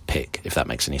definitive pick, if that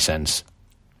makes any sense.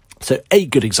 So a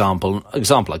good example I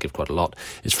give quite a lot,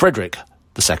 is Frederick II,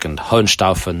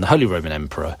 Hohenstaufen, the Holy Roman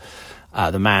Emperor,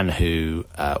 the man who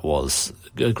was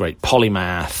a great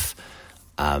polymath,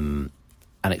 an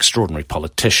extraordinary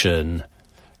politician,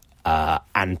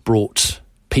 and brought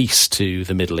peace to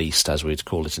the Middle East, as we'd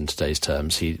call it in today's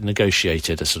terms. He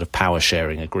negotiated a sort of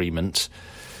power-sharing agreement,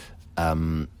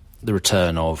 the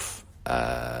return of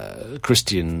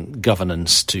Christian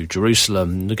governance to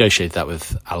Jerusalem, negotiated that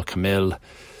with Al-Kamil,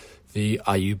 the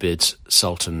Ayyubid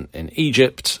Sultan in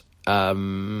Egypt. Would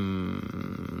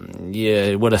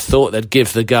have thought they'd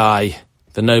give the guy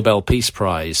the Nobel Peace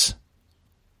Prize,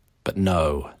 but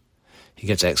no, he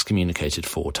gets excommunicated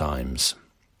 4 times.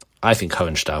 I think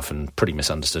Hohenstaufen pretty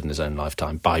misunderstood in his own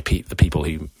lifetime by the people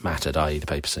who mattered, i.e. the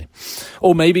papacy.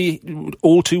 Or maybe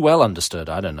all too well understood,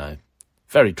 I don't know.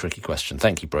 Very tricky question.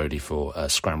 Thank you, Brodie, for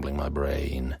scrambling my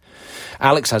brain.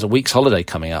 Alex has a week's holiday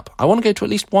coming up. I want to go to at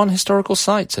least one historical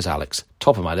site, says Alex.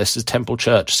 Top of my list is Temple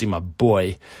Church, see my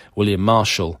boy, William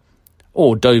Marshall.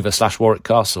 Or Dover/Warwick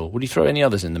Castle. Would you throw any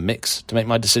others in the mix to make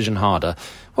my decision harder?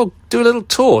 Well, do a little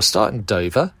tour, start in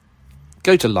Dover,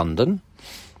 go to London,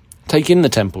 take in the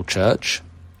Temple Church,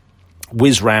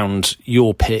 whiz round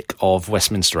your pick of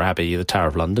Westminster Abbey, the Tower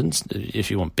of London,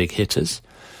 if you want big hitters.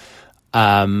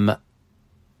 Don't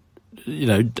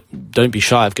be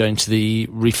shy of going to the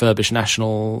refurbished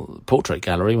National Portrait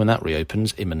Gallery when that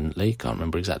reopens imminently. Can't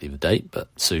remember exactly the date, but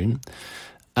soon.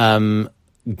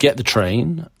 Get the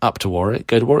train up to Warwick,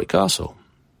 go to Warwick Castle.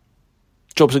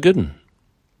 Job's a good one.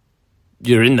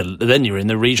 You're in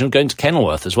the region of going to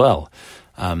Kenilworth as well.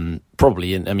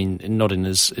 Probably, not in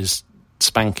as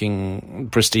spanking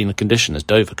pristine a condition as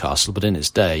Dover Castle, but in its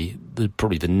day,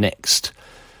 probably the next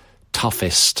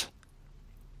toughest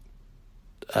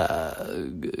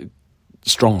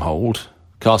stronghold,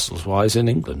 castles-wise, in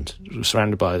England,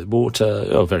 surrounded by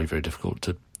water. Very, very difficult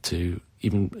to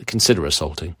even consider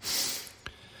assaulting.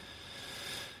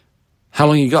 How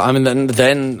long you got?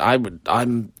 Then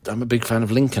I'm a big fan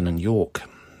of Lincoln and York,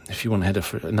 if you want to head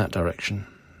in that direction.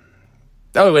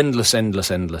 Oh, endless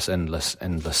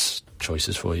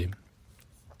choices for you.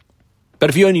 But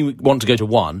if you only want to go to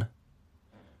one,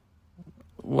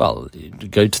 well,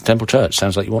 go to Temple Church.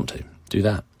 Sounds like you want to. Do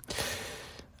that.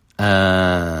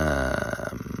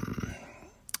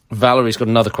 Valerie's got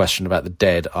another question about the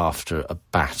dead after a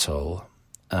battle.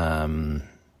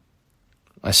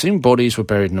 I assume bodies were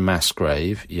buried in a mass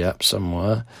grave. Yep, some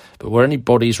were. But were any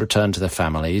bodies returned to their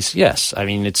families? Yes.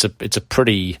 It's a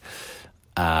pretty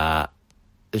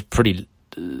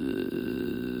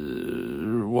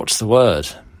what's the word?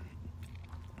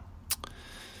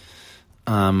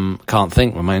 Can't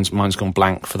think. Mine's gone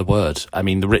blank for the word.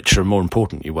 The richer and more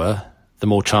important you were, the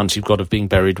more chance you've got of being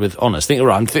buried with honours.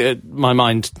 My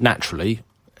mind naturally,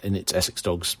 in its Essex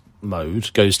Dogs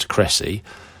mode, goes to Cressy.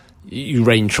 You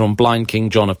range from blind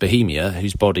King John of Bohemia,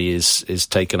 whose body is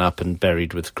taken up and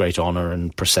buried with great honour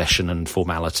and procession and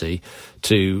formality,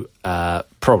 to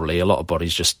probably a lot of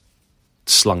bodies just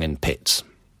slung in pits.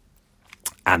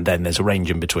 And then there's a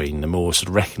range in between. The more sort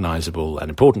of recognisable and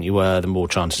important you were, the more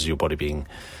chances of your body being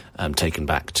taken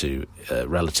back to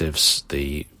relatives.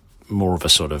 The more of a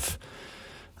sort of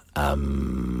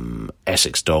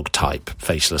Essex Dog type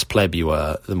faceless pleb you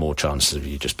were, the more chances of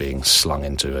you just being slung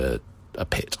into a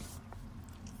pit.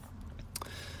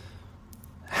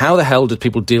 How the hell did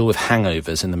people deal with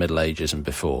hangovers in the Middle Ages and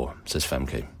before, says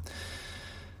Femke.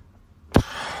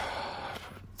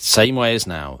 Same way as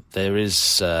now. There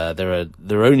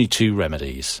are only 2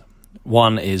 remedies.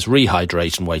 One is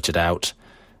rehydrate and wait it out,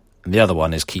 and the other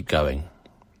one is keep going.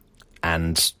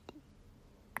 And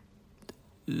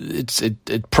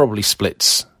it probably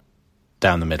splits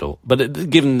down the middle. But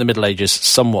given the Middle Ages,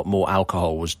 somewhat more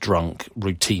alcohol was drunk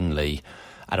routinely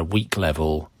at a week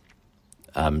level,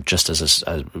 just as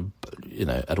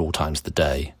at all times of the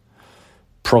day.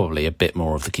 Probably a bit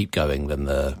more of the keep going than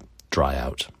the dry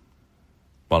out.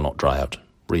 Well, not dry out,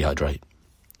 rehydrate.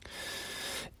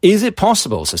 Is it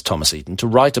possible, says Thomas Eden, to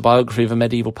write a biography of a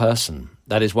medieval person?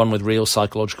 That is, one with real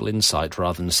psychological insight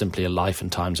rather than simply a life and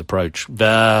times approach.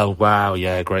 Wow,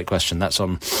 yeah, great question. That's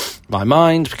on my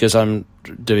mind because I'm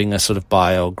doing a sort of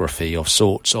biography of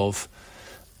sorts of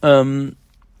Henry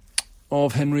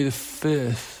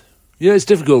V. Yeah, it's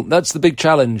difficult. That's the big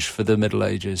challenge for the Middle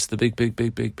Ages. The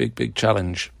big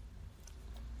challenge.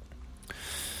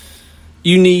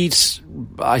 You need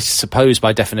I suppose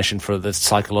by definition, for the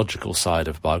psychological side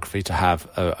of biography, to have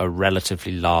a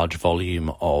relatively large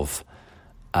volume of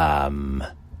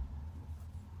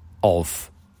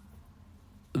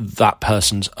that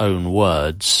person's own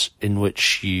words, in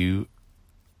which you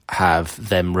have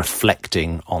them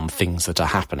reflecting on things that are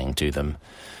happening to them.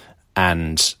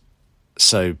 And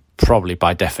so probably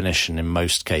by definition, in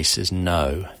most cases,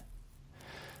 no.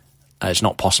 It's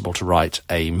not possible to write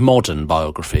a modern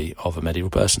biography of a medieval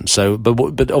person. So,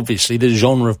 but obviously the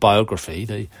genre of biography,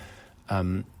 the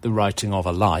writing of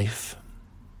a life,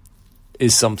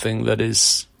 is something that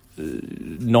is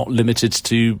not limited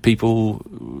to people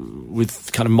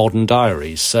with kind of modern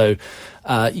diaries. So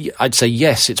I'd say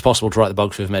yes, it's possible to write the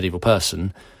biography of a medieval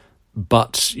person,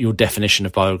 but your definition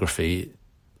of biography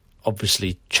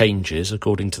obviously changes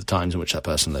according to the times in which that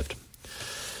person lived.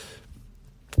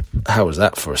 How was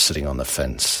that for us sitting on the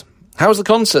fence? How was the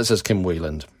concert, says Kim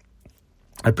Wheeland?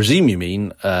 I presume you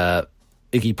mean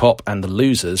Iggy Pop and the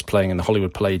Losers playing in the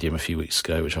Hollywood Palladium a few weeks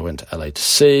ago, which I went to LA to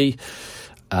see.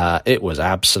 It was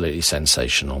absolutely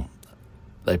sensational.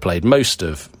 They played most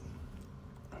of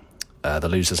the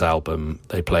Losers album.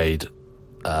 They played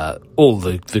all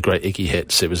the great Iggy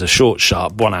hits. It was a short,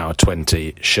 sharp 1 hour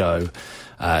 20 show.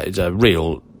 It's a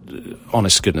real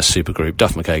honest goodness supergroup.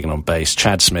 Duff McKagan on bass,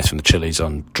 Chad Smith from the Chili's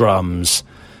on drums,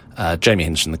 Jamie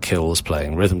Hinch from the Kills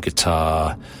playing rhythm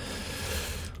guitar,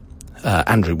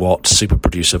 Andrew Watt, super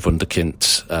producer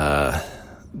Wunderkind,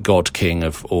 God King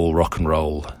of all rock and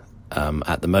roll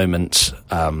at the moment,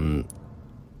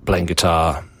 playing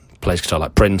guitar, plays guitar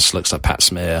like Prince, looks like Pat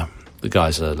Smear. The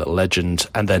guy's a little legend.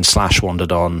 And then Slash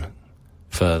wandered on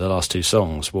for the last two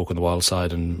songs, Walk on the Wild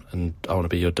Side and I Want to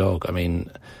Be Your Dog. I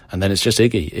mean, and then it's just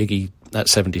Iggy at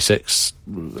 76,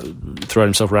 throwing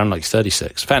himself around like he's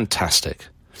 36. Fantastic.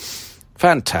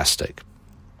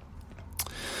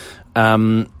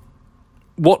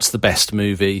 What's the best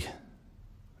movie?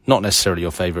 Not necessarily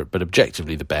your favourite, but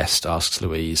objectively the best, asks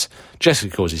Louise.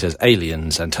 Jessica Causey says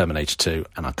Aliens and Terminator 2,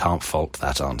 and I can't fault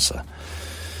that answer.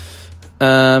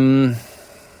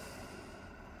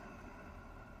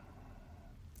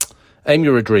 Amy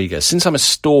Rodriguez, since I'm a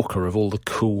stalker of all the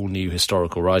cool new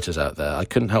historical writers out there, I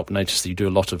couldn't help notice that you do a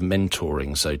lot of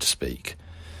mentoring, so to speak.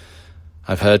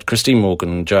 I've heard Christine Morgan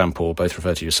and Joanne Paul both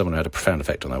refer to you as someone who had a profound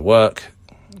effect on their work.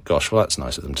 Gosh, well, that's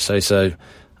nice of them to say so.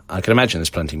 I can imagine there's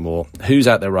plenty more. Who's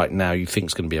out there right now you think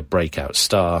is going to be a breakout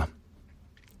star?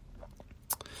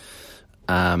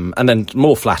 And then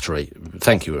more flattery.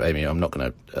 Thank you, Amy. I'm not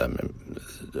going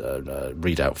to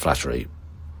read out flattery,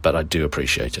 but I do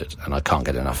appreciate it, and I can't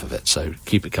get enough of it, so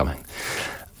keep it coming.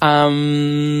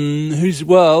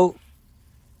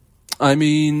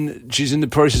 She's in the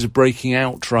process of breaking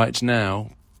out right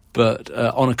now, but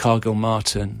Honor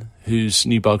Cargill-Martin, whose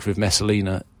new biography of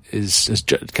Messalina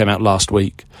came out last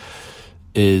week,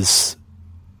 is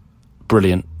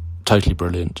brilliant, totally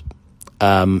brilliant.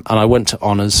 And I went to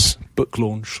Honor's book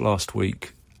launch last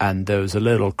week, and there was a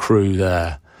little crew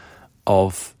there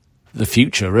of the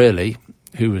future, really.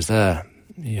 Who was there?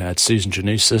 You had Susan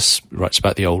Janusis, writes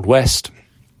about the Old West.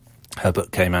 Her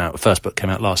book first book came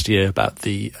out last year about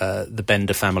the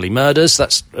Bender family murders.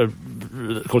 That's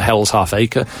called Hell's Half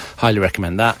Acre. Highly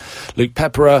recommend that. Luke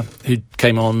Pepperer, who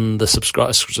came on the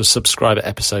subscriber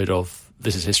episode of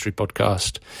This Is History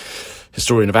podcast,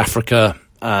 historian of Africa.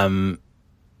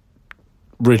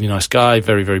 Really nice guy,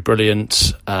 very, very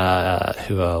brilliant.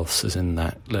 Who else is in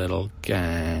that little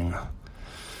gang?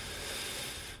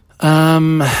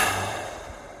 There's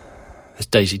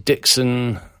Daisy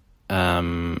Dixon,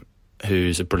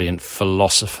 who's a brilliant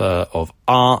philosopher of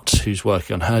art, who's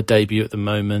working on her debut at the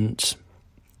moment.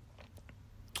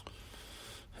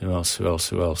 Who else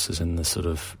is in the sort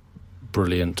of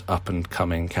brilliant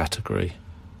up-and-coming category?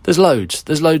 There's loads.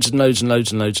 There's loads and loads and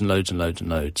loads and loads and loads and loads and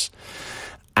loads.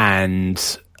 And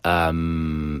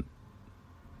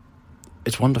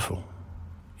it's wonderful.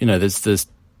 You know, there's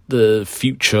the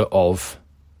future of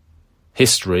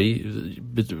history,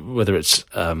 whether it's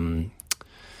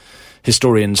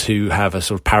historians who have a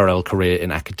sort of parallel career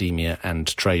in academia and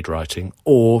trade writing,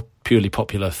 or purely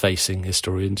popular-facing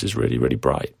historians, is really, really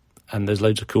bright. And there's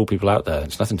loads of cool people out there.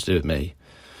 It's nothing to do with me.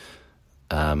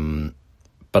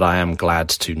 But I am glad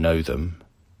to know them,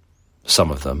 some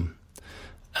of them.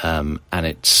 And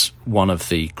it's one of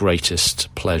the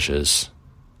greatest pleasures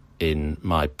in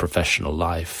my professional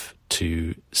life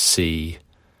to see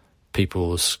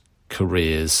people's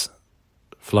careers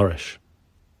flourish.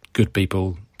 Good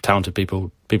people, talented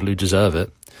people, people who deserve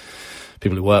it,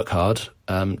 people who work hard,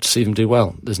 to see them do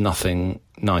well. There's nothing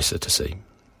nicer to see.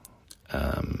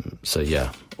 So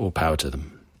yeah, all power to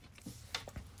them.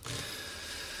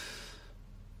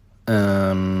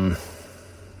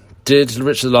 Did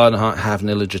Richard Lionheart have an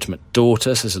illegitimate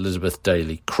daughter, says Elizabeth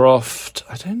Daly Croft?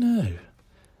 I don't know.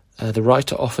 The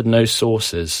writer offered no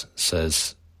sources,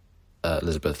 says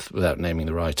Elizabeth, without naming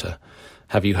the writer.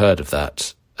 Have you heard of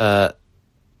that? No.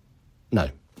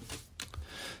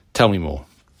 Tell me more.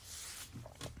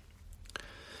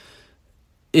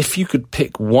 If you could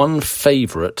pick one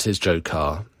favourite, says Joe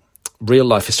Carr,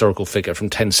 real-life historical figure from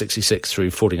 1066 through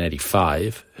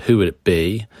 1485, who would it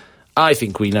be? I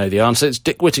think we know the answer. It's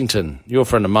Dick Whittington, your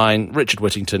friend of mine. Richard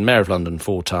Whittington, Mayor of London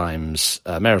 4 times,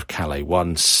 Mayor of Calais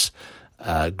once,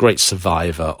 great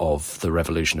survivor of the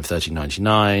Revolution of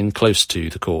 1399, close to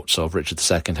the courts of Richard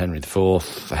II, Henry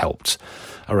IV, helped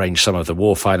arrange some of the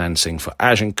war financing for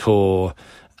Agincourt,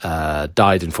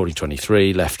 died in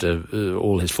 1423, left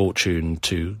all his fortune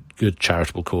to good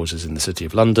charitable causes in the City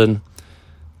of London.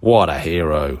 What a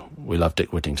hero. We love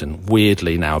Dick Whittington.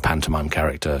 Weirdly now a pantomime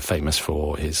character, famous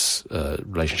for his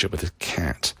relationship with his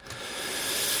cat.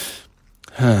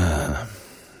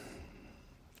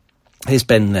 Here's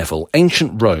Ben Neville.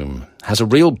 Ancient Rome has a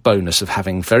real bonus of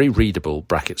having very readable,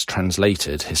 brackets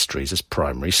translated, histories as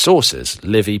primary sources.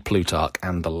 Livy, Plutarch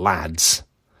and the lads.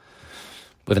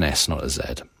 With an S, not a Z.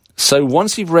 So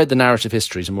once you've read the narrative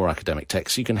histories and more academic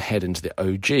texts, you can head into the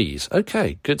OGs.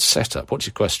 Okay, good setup. What's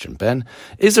your question, Ben?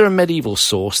 Is there a medieval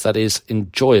source that is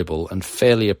enjoyable and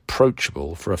fairly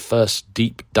approachable for a first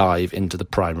deep dive into the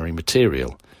primary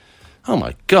material? Oh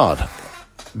my God.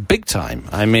 Big time.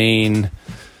 I mean,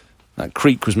 that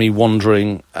creek was me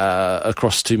wandering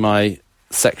across to my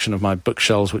section of my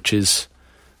bookshelves, which is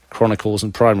chronicles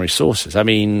and primary sources. I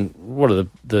mean, what are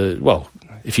well,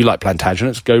 if you like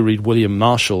Plantagenets, go read William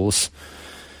Marshall's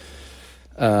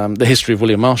The History of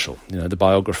William Marshall, the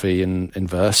biography in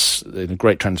verse, in a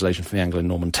great translation from the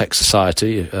Anglo-Norman Text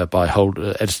Society, edited by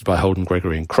Holden,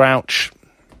 Gregory and Crouch.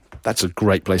 That's a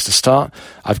great place to start.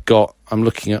 I'm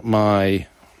looking at my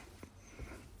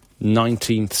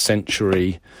 19th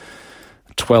century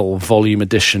 12-volume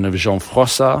edition of Jean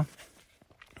Froissart.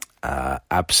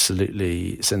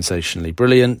 Absolutely sensationally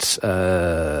brilliant.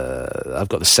 I've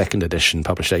got the second edition,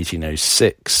 published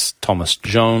 1806, Thomas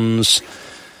Jones.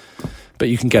 But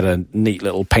you can get a neat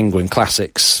little Penguin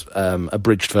Classics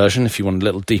abridged version if you want a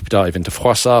little deep dive into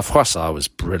Froissart. Froissart was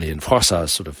brilliant. Froissart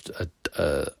is sort of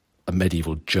a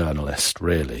medieval journalist,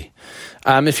 really.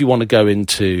 If you want to go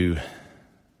into...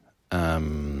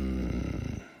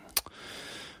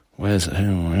 where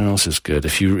else is good?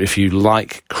 If you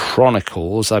like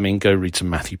chronicles, go read some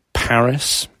Matthew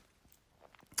Paris.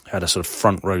 Had a sort of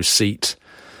front row seat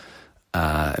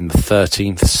in the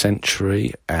 13th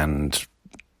century and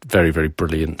very, very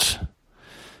brilliant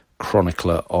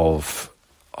chronicler of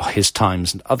his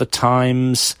times and other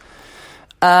times.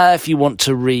 If you want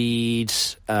to read...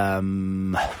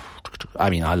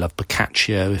 I love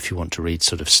Boccaccio. If you want to read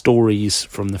sort of stories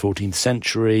from the 14th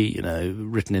century,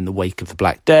 written in the wake of the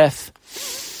Black Death.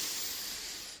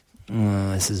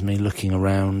 This is me looking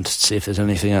around to see if there's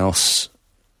anything else.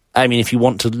 If you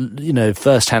want to,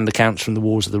 first-hand accounts from the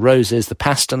Wars of the Roses, the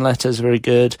Paston Letters are very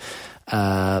good.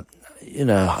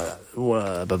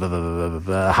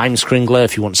 Heimskringla,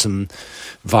 if you want some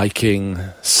Viking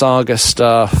saga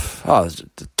stuff.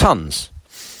 Tons.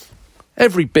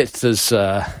 Every bit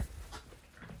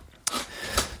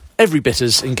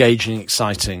as engaging,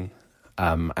 exciting,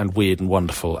 and weird and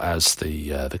wonderful as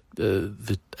the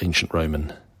ancient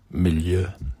Roman milieu.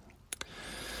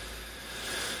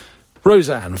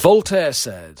 Roseanne, Voltaire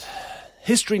said,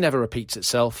 "History never repeats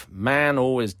itself. Man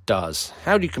always does.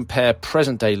 How do you compare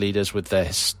present-day leaders with their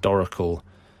historical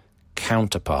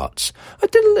counterparts?"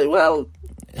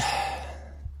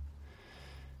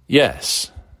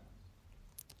 Yes.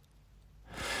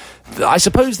 I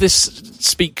suppose this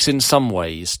speaks in some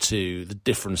ways to the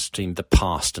difference between the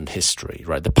past and history,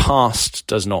 right? The past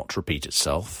does not repeat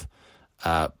itself.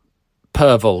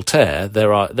 Per Voltaire,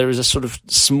 there is a sort of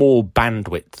small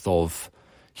bandwidth of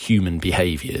human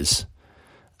behaviours,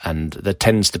 and there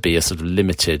tends to be a sort of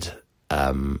limited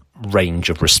range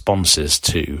of responses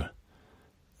to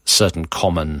certain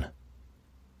common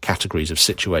categories of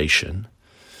situation.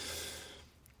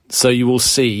 So you will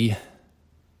see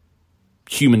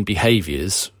human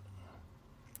behaviours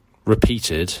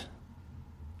repeated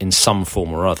in some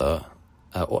form or other,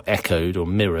 or echoed or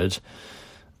mirrored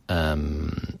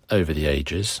over the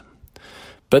ages.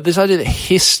 But this idea that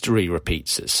history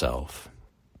repeats itself,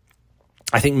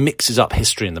 I think, mixes up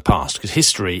history and the past, because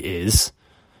history is,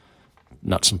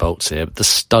 nuts and bolts here, the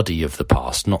study of the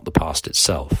past, not the past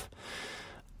itself.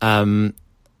 And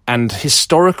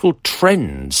historical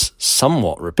trends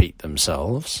somewhat repeat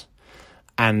themselves,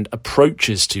 and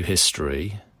approaches to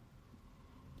history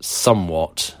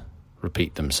somewhat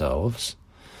repeat themselves,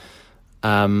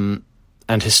 and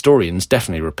historians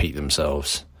definitely repeat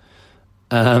themselves.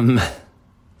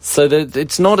 So that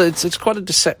it's quite a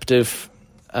deceptive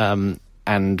and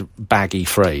baggy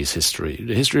phrase, history.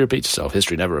 History repeats itself.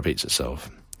 History never repeats itself.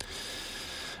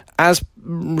 As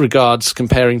regards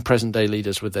comparing present-day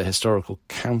leaders with their historical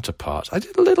counterparts, I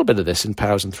did a little bit of this in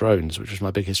Powers and Thrones, which was my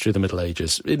big history of the Middle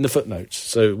Ages, in the footnotes,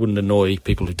 so it wouldn't annoy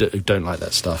people who don't like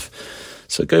that stuff.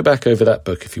 So go back over that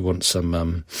book if you want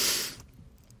some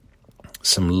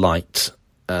light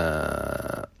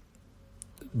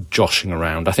joshing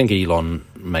around. I think Elon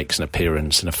makes an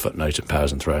appearance in a footnote in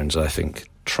Powers and Thrones. I think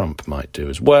Trump might do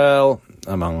as well,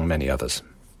 among many others.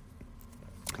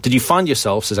 Did you find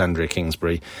yourself, says Andrea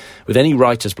Kingsbury, with any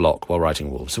writer's block while writing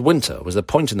Wolves of Winter? Was there a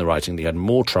point in the writing that you had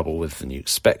more trouble with than you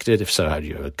expected? If so, how did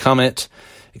you overcome it?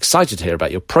 Excited to hear about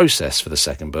your process for the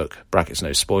second book. Brackets,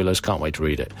 no spoilers, can't wait to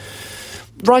read it.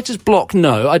 Writer's block,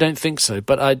 no, I don't think so.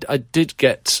 But I did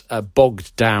get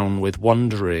bogged down with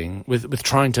wondering, with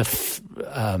trying to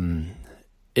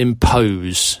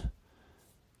impose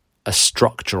a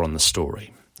structure on the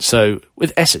story. So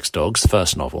with Essex Dogs, the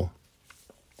first novel,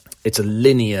 it's a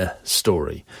linear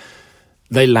story.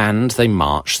 They land, they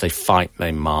march, they fight,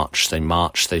 they march, they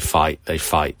march, they fight, they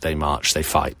fight, they march, they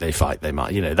fight, they fight, they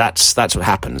march. You know, that's what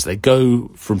happens. They go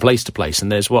from place to place,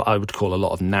 and there's what I would call a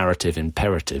lot of narrative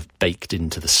imperative baked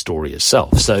into the story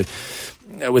itself. So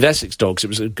with Essex Dogs, it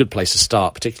was a good place to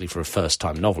start, particularly for a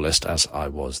first-time novelist, as I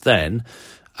was then,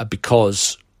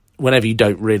 because whenever you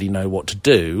don't really know what to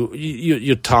do,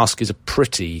 your task is a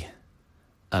pretty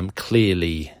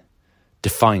clearly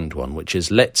defined one, which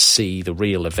is let's see the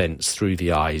real events through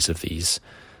the eyes of these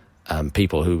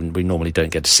people who we normally don't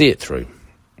get to see it through.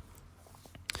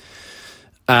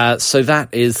 So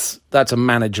that's a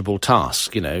manageable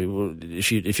task. You know,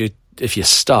 if you're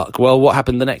stuck, well, what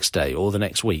happened the next day or the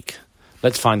next week?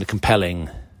 Let's find the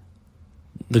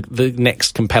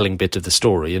next compelling bit of the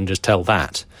story and just tell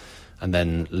that, and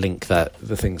then link the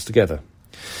things together.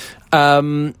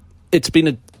 It's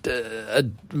been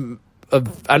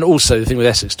and also the thing with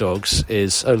Essex Dogs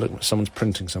is, oh look, someone's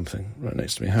printing something right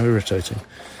next to me. How irritating.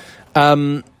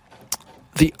 The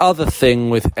other thing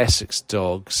with Essex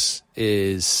Dogs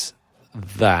is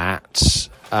that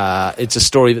it's a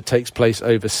story that takes place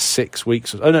over 6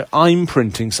 weeks. Oh no, I'm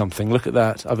printing something. Look at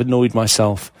that. I've annoyed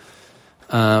myself.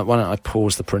 Why don't I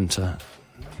pause the printer?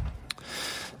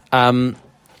 The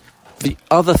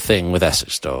other thing with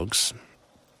Essex Dogs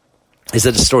is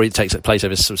that a story that takes place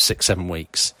over sort of 6-7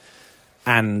 weeks.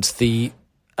 And the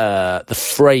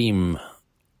frame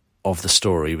of the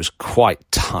story was quite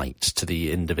tight to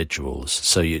the individuals,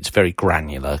 so it's very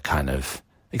granular, kind of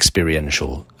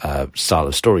experiential style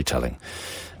of storytelling,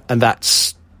 and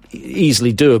that's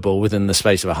easily doable within the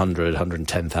space of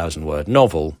 110,000 word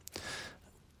novel.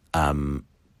 When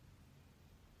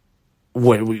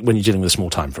you're dealing with a small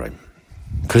time frame,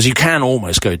 because you can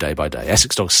almost go day by day.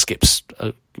 Essex Dogs skips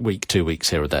a week, 2 weeks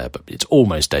here or there, but it's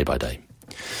almost day by day.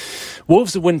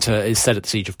 Wolves of Winter is set at the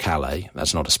Siege of Calais.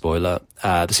 That's not a spoiler.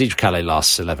 The Siege of Calais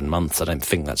lasts 11 months. I don't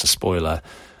think that's a spoiler.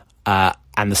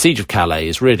 And the Siege of Calais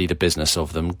is really the business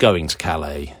of them going to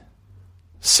Calais,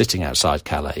 sitting outside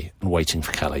Calais, and waiting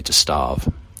for Calais to starve.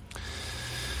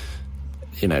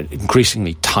 You know,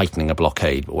 increasingly tightening a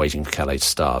blockade, but waiting for Calais to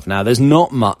starve. Now, there's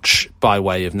not much by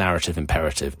way of narrative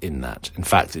imperative in that. In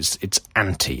fact, it's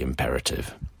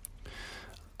anti-imperative.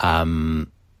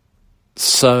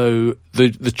 So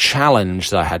the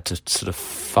challenge that I had to sort of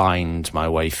find my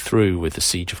way through with the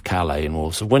Siege of Calais and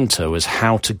Wolves of Winter was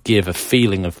how to give a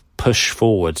feeling of push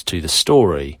forward to the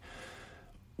story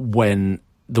when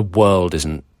the world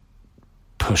isn't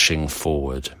pushing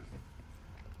forward,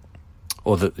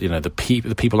 or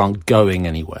the people aren't going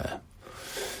anywhere.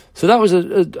 So that was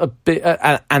a bit,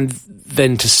 and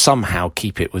then to somehow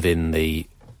keep it within the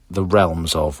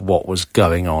realms of what was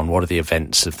going on, what are the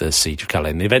events of the Siege of Calais.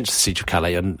 And the events of the Siege of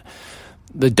Calais, and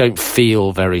they don't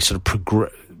feel very sort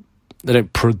of they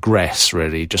don't progress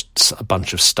really, just a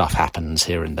bunch of stuff happens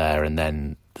here and there, and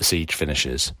then the siege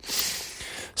finishes.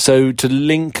 So to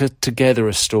link together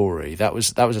a story, that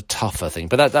was a tougher thing.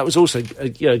 But that was also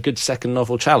a good second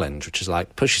novel challenge, which is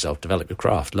like push yourself, develop your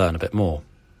craft, learn a bit more.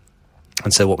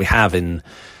 And so what we have in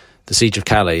the Siege of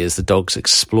Calais is the dogs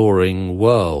exploring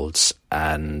worlds,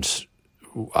 and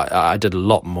I did a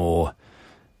lot more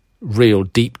real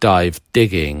deep dive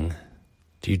digging.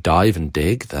 Do you dive and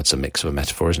dig? That's a mix of a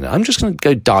metaphor, isn't it? I'm just going to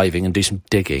go diving and do some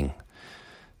digging.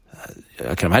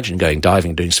 I can imagine going diving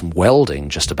and doing some welding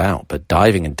just about, but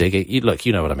diving and digging, you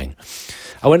know what I mean.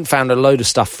 I went and found a load of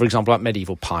stuff, for example, like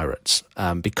medieval pirates,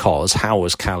 because how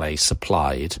was Calais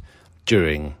supplied?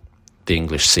 during the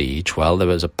English siege? Well, there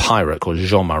was a pirate called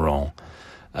Jean Maron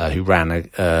who ran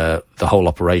the whole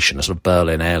operation, a sort of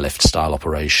Berlin airlift-style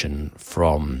operation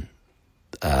from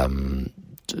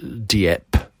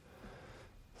Dieppe,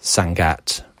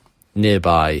 Sangatte,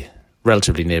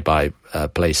 relatively nearby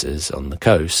places on the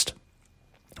coast,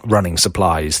 running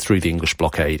supplies through the English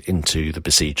blockade into the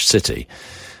besieged city.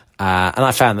 And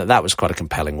I found that was quite a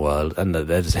compelling world, and that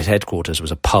his headquarters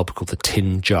was a pub called the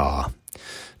Tin Jar,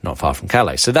 not far from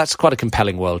Calais. So that's quite a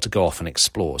compelling world to go off and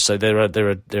explore. So there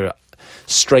are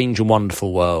strange and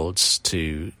wonderful worlds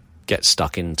to get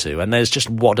stuck into. And there's just,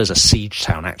 what does a siege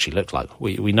town actually look like?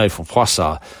 We know from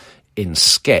Froissart in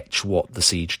sketch what the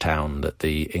siege town that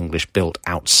the English built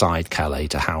outside Calais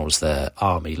to house their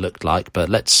army looked like, but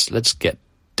let's get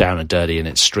down and dirty in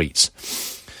its streets.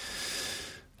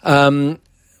 And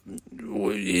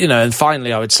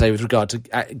finally, I would say, with regard to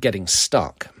getting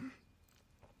stuck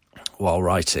while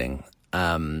writing,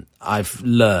 I've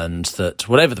learned that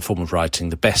whatever the form of writing,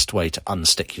 the best way to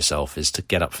unstick yourself is to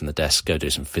get up from the desk, go do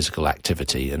some physical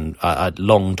activity. And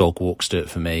long dog walks do it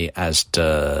for me, as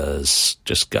does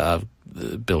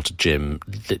built a gym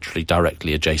literally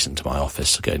directly adjacent to my office.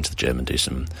 So go into the gym and do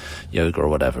some yoga or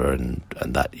whatever, and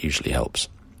that usually helps.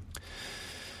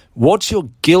 What's your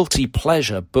guilty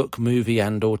pleasure book, movie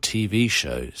and or TV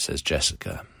show, says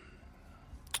Jessica.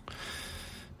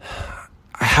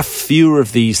 I have fewer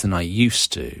of these than I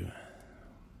used to.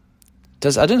 I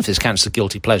don't know if this counts as a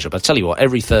guilty pleasure, but I tell you what,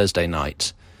 every Thursday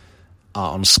night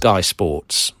on Sky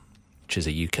Sports, which is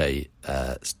a UK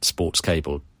sports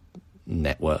cable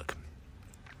network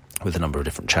with a number of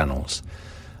different channels,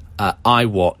 I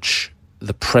watch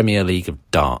the Premier League of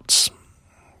darts.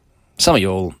 Some of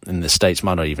you all in the States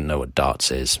might not even know what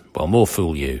darts is. Well, more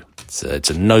fool you.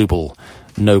 It's a noble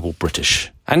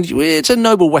British, and it's a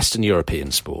noble Western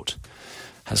European sport.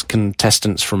 Has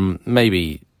contestants from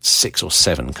maybe 6 or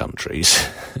 7 countries,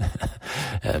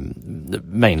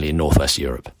 mainly in Northwest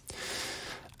Europe.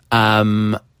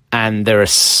 And there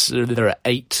are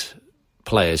 8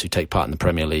 players who take part in the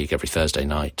Premier League every Thursday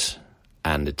night,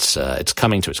 and it's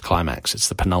coming to its climax. It's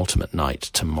the penultimate night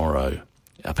tomorrow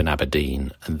up in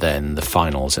Aberdeen, and then the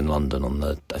finals in London on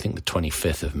the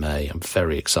 25th of May. I'm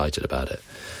very excited about it.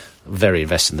 Very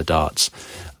invested in the darts.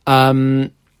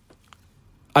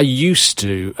 I used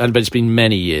to, but it's been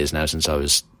many years now since I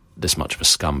was this much of a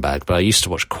scumbag, but I used to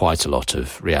watch quite a lot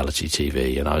of reality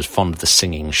TV, and I was fond of the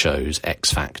singing shows,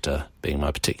 X Factor being my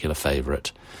particular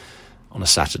favourite, on a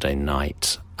Saturday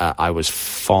night. I was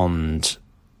fond,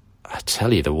 I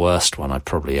tell you the worst one I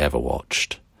probably ever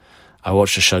watched. I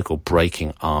watched a show called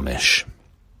Breaking Amish,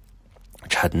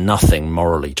 which had nothing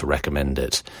morally to recommend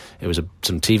it. It was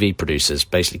some TV producers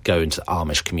basically go into the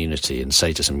Amish community and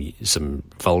say to some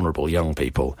vulnerable young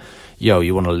people, yo,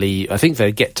 you want to leave? I think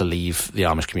they get to leave the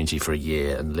Amish community for a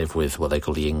year and live with what they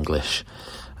call the English,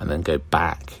 and then go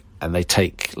back. And they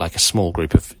take like a small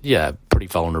group of, pretty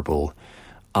vulnerable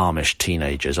Amish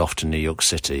teenagers off to New York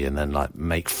City and then like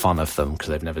make fun of them because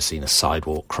they've never seen a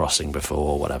sidewalk crossing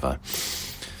before or whatever.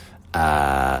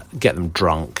 Get them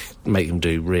drunk, make them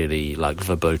do really like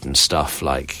verboten stuff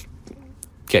like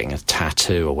getting a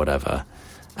tattoo or whatever,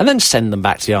 and then send them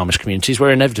back to the Amish communities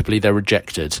where inevitably they're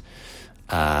rejected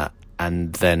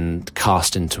and then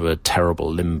cast into a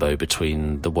terrible limbo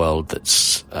between the world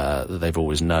that they've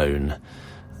always known,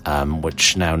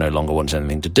 which now no longer wants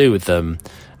anything to do with them,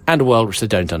 and a world which they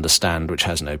don't understand, which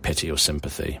has no pity or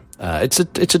sympathy. It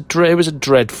was a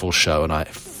dreadful show, and I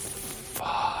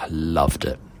loved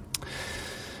it.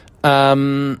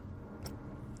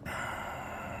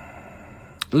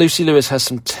 Lucy Lewis has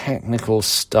some technical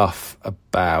stuff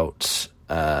about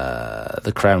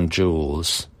the crown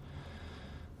jewels,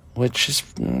 which is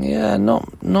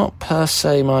not per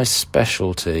se my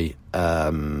specialty.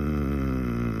 I'm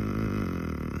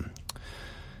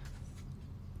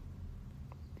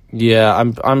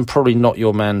probably not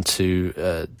your man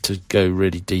to go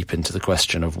really deep into the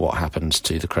question of what happens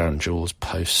to the crown jewels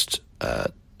post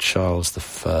Charles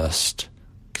I,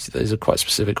 because these are quite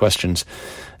specific questions.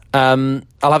 I'll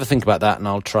have a think about that, and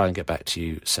I'll try and get back to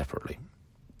you separately.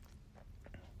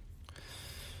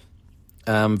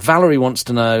 Valerie wants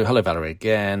to know, hello Valerie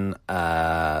again,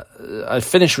 I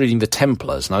finished reading The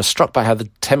Templars, and I was struck by how the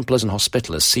Templars and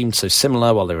Hospitallers seemed so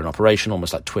similar while they were in operation,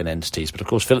 almost like twin entities, but of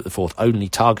course Philip IV only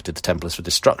targeted the Templars for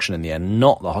destruction in the end,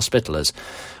 not the Hospitallers.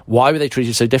 Why were they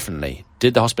treated so differently?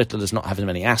 Did the Hospitallers not have as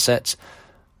many assets,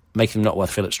 making them not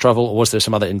worth Philip's trouble, or was there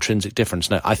some other intrinsic difference?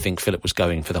 No, I think Philip was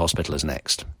going for the Hospitallers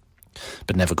next,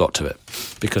 but never got to it,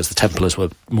 because the Templars were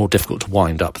more difficult to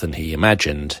wind up than he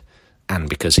imagined, and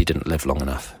because he didn't live long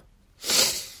enough.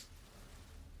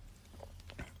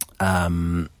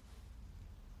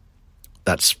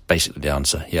 That's basically the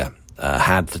answer, yeah.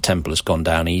 Had the Templars gone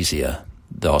down easier,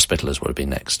 the Hospitallers would have been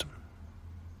next.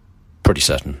 Pretty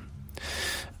certain.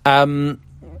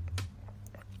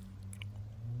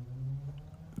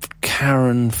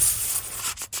 Karen...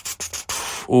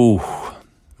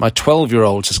 My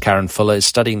 12-year-old, says Karen Fuller, is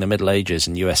studying the Middle Ages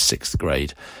in US 6th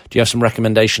grade. Do you have some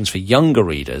recommendations for younger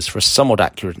readers for a somewhat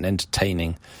accurate and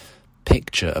entertaining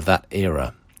picture of that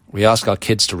era? We ask our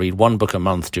kids to read one book a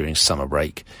month during summer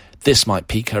break. This might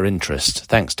pique her interest.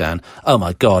 Thanks, Dan. Oh,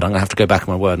 my God, I'm going to have to go back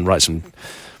on my word and write some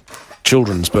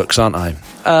children's books, aren't I?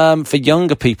 For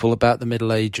younger people about the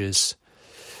Middle Ages...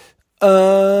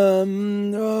 oh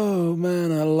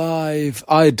man alive,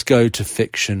 I'd go to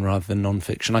fiction rather than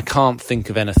non-fiction. I can't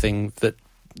think of anything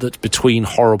that's between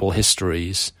horrible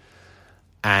histories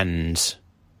and,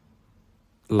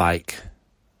 like,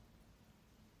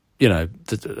 you know,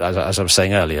 as I was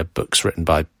saying earlier, books written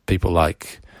by people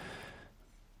like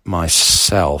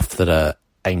myself that are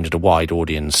aimed at a wide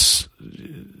audience,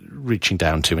 reaching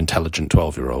down to intelligent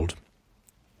 12-year-old.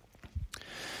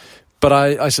 But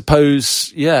I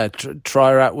suppose, yeah,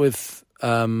 try her out with,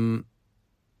 you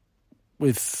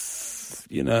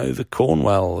know, the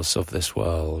Cornwells of this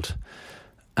world.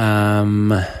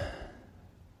 That's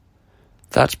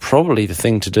probably the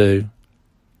thing to do.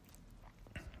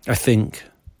 I think.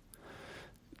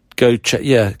 Go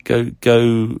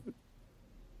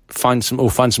find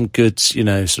some good, you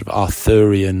know, sort of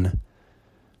Arthurian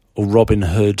or Robin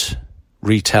Hood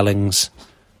retellings.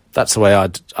 That's the way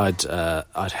I'd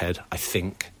head, I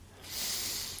think.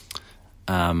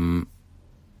 Wow.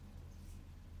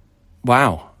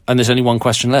 And there's only one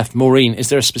question left. Maureen, is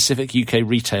there a specific UK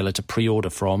retailer to pre-order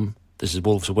from? This is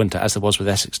Wolves of Winter, as there was with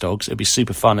Essex Dogs. It'd be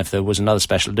super fun if there was another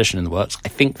special edition in the works. I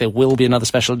think there will be another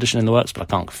special edition in the works, but I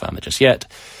can't confirm it just yet.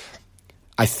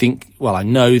 I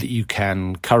know that you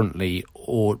can currently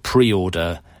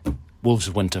pre-order Wolves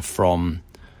of Winter from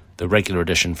the regular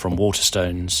edition from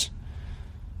Waterstones,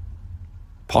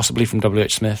 possibly from WH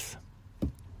Smith,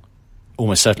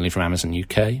 almost certainly from Amazon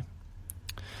UK.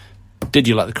 Did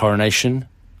you like the Coronation?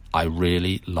 I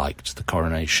really liked the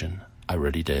Coronation. I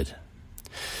really did.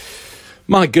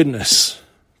 My goodness,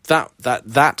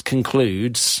 that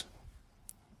concludes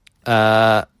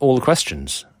all the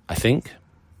questions, I think.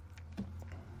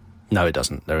 No, it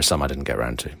doesn't. There are some I didn't get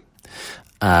around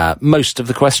to. Most of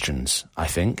the questions, I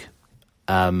think.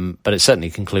 But it certainly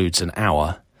concludes an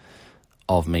hour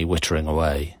of me wittering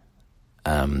away.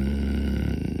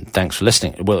 Thanks for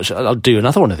listening. Well, I'll do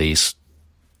another one of these,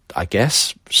 I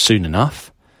guess, soon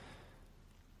enough.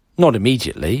 Not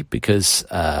immediately, because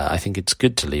I think it's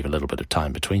good to leave a little bit of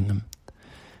time between them.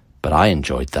 But I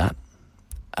enjoyed that.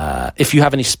 If you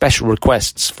have any special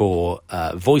requests for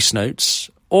voice notes,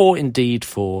 or indeed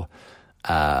for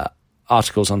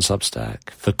articles on Substack,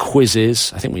 for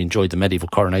quizzes, I think we enjoyed the medieval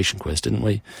coronation quiz, didn't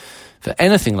we? For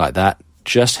anything like that,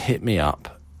 just hit me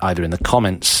up, either in the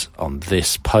comments on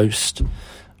this post,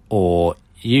 or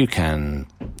you can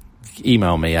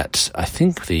email me at, I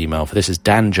think the email for this is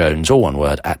danjones, all one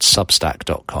word, at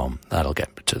substack.com. That'll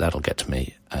get to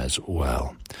me as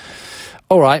well.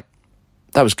 All right,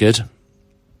 that was good.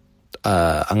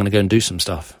 I'm going to go and do some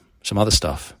other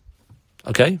stuff.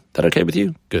 Okay? That okay with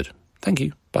you? Good. Thank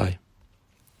you. Bye.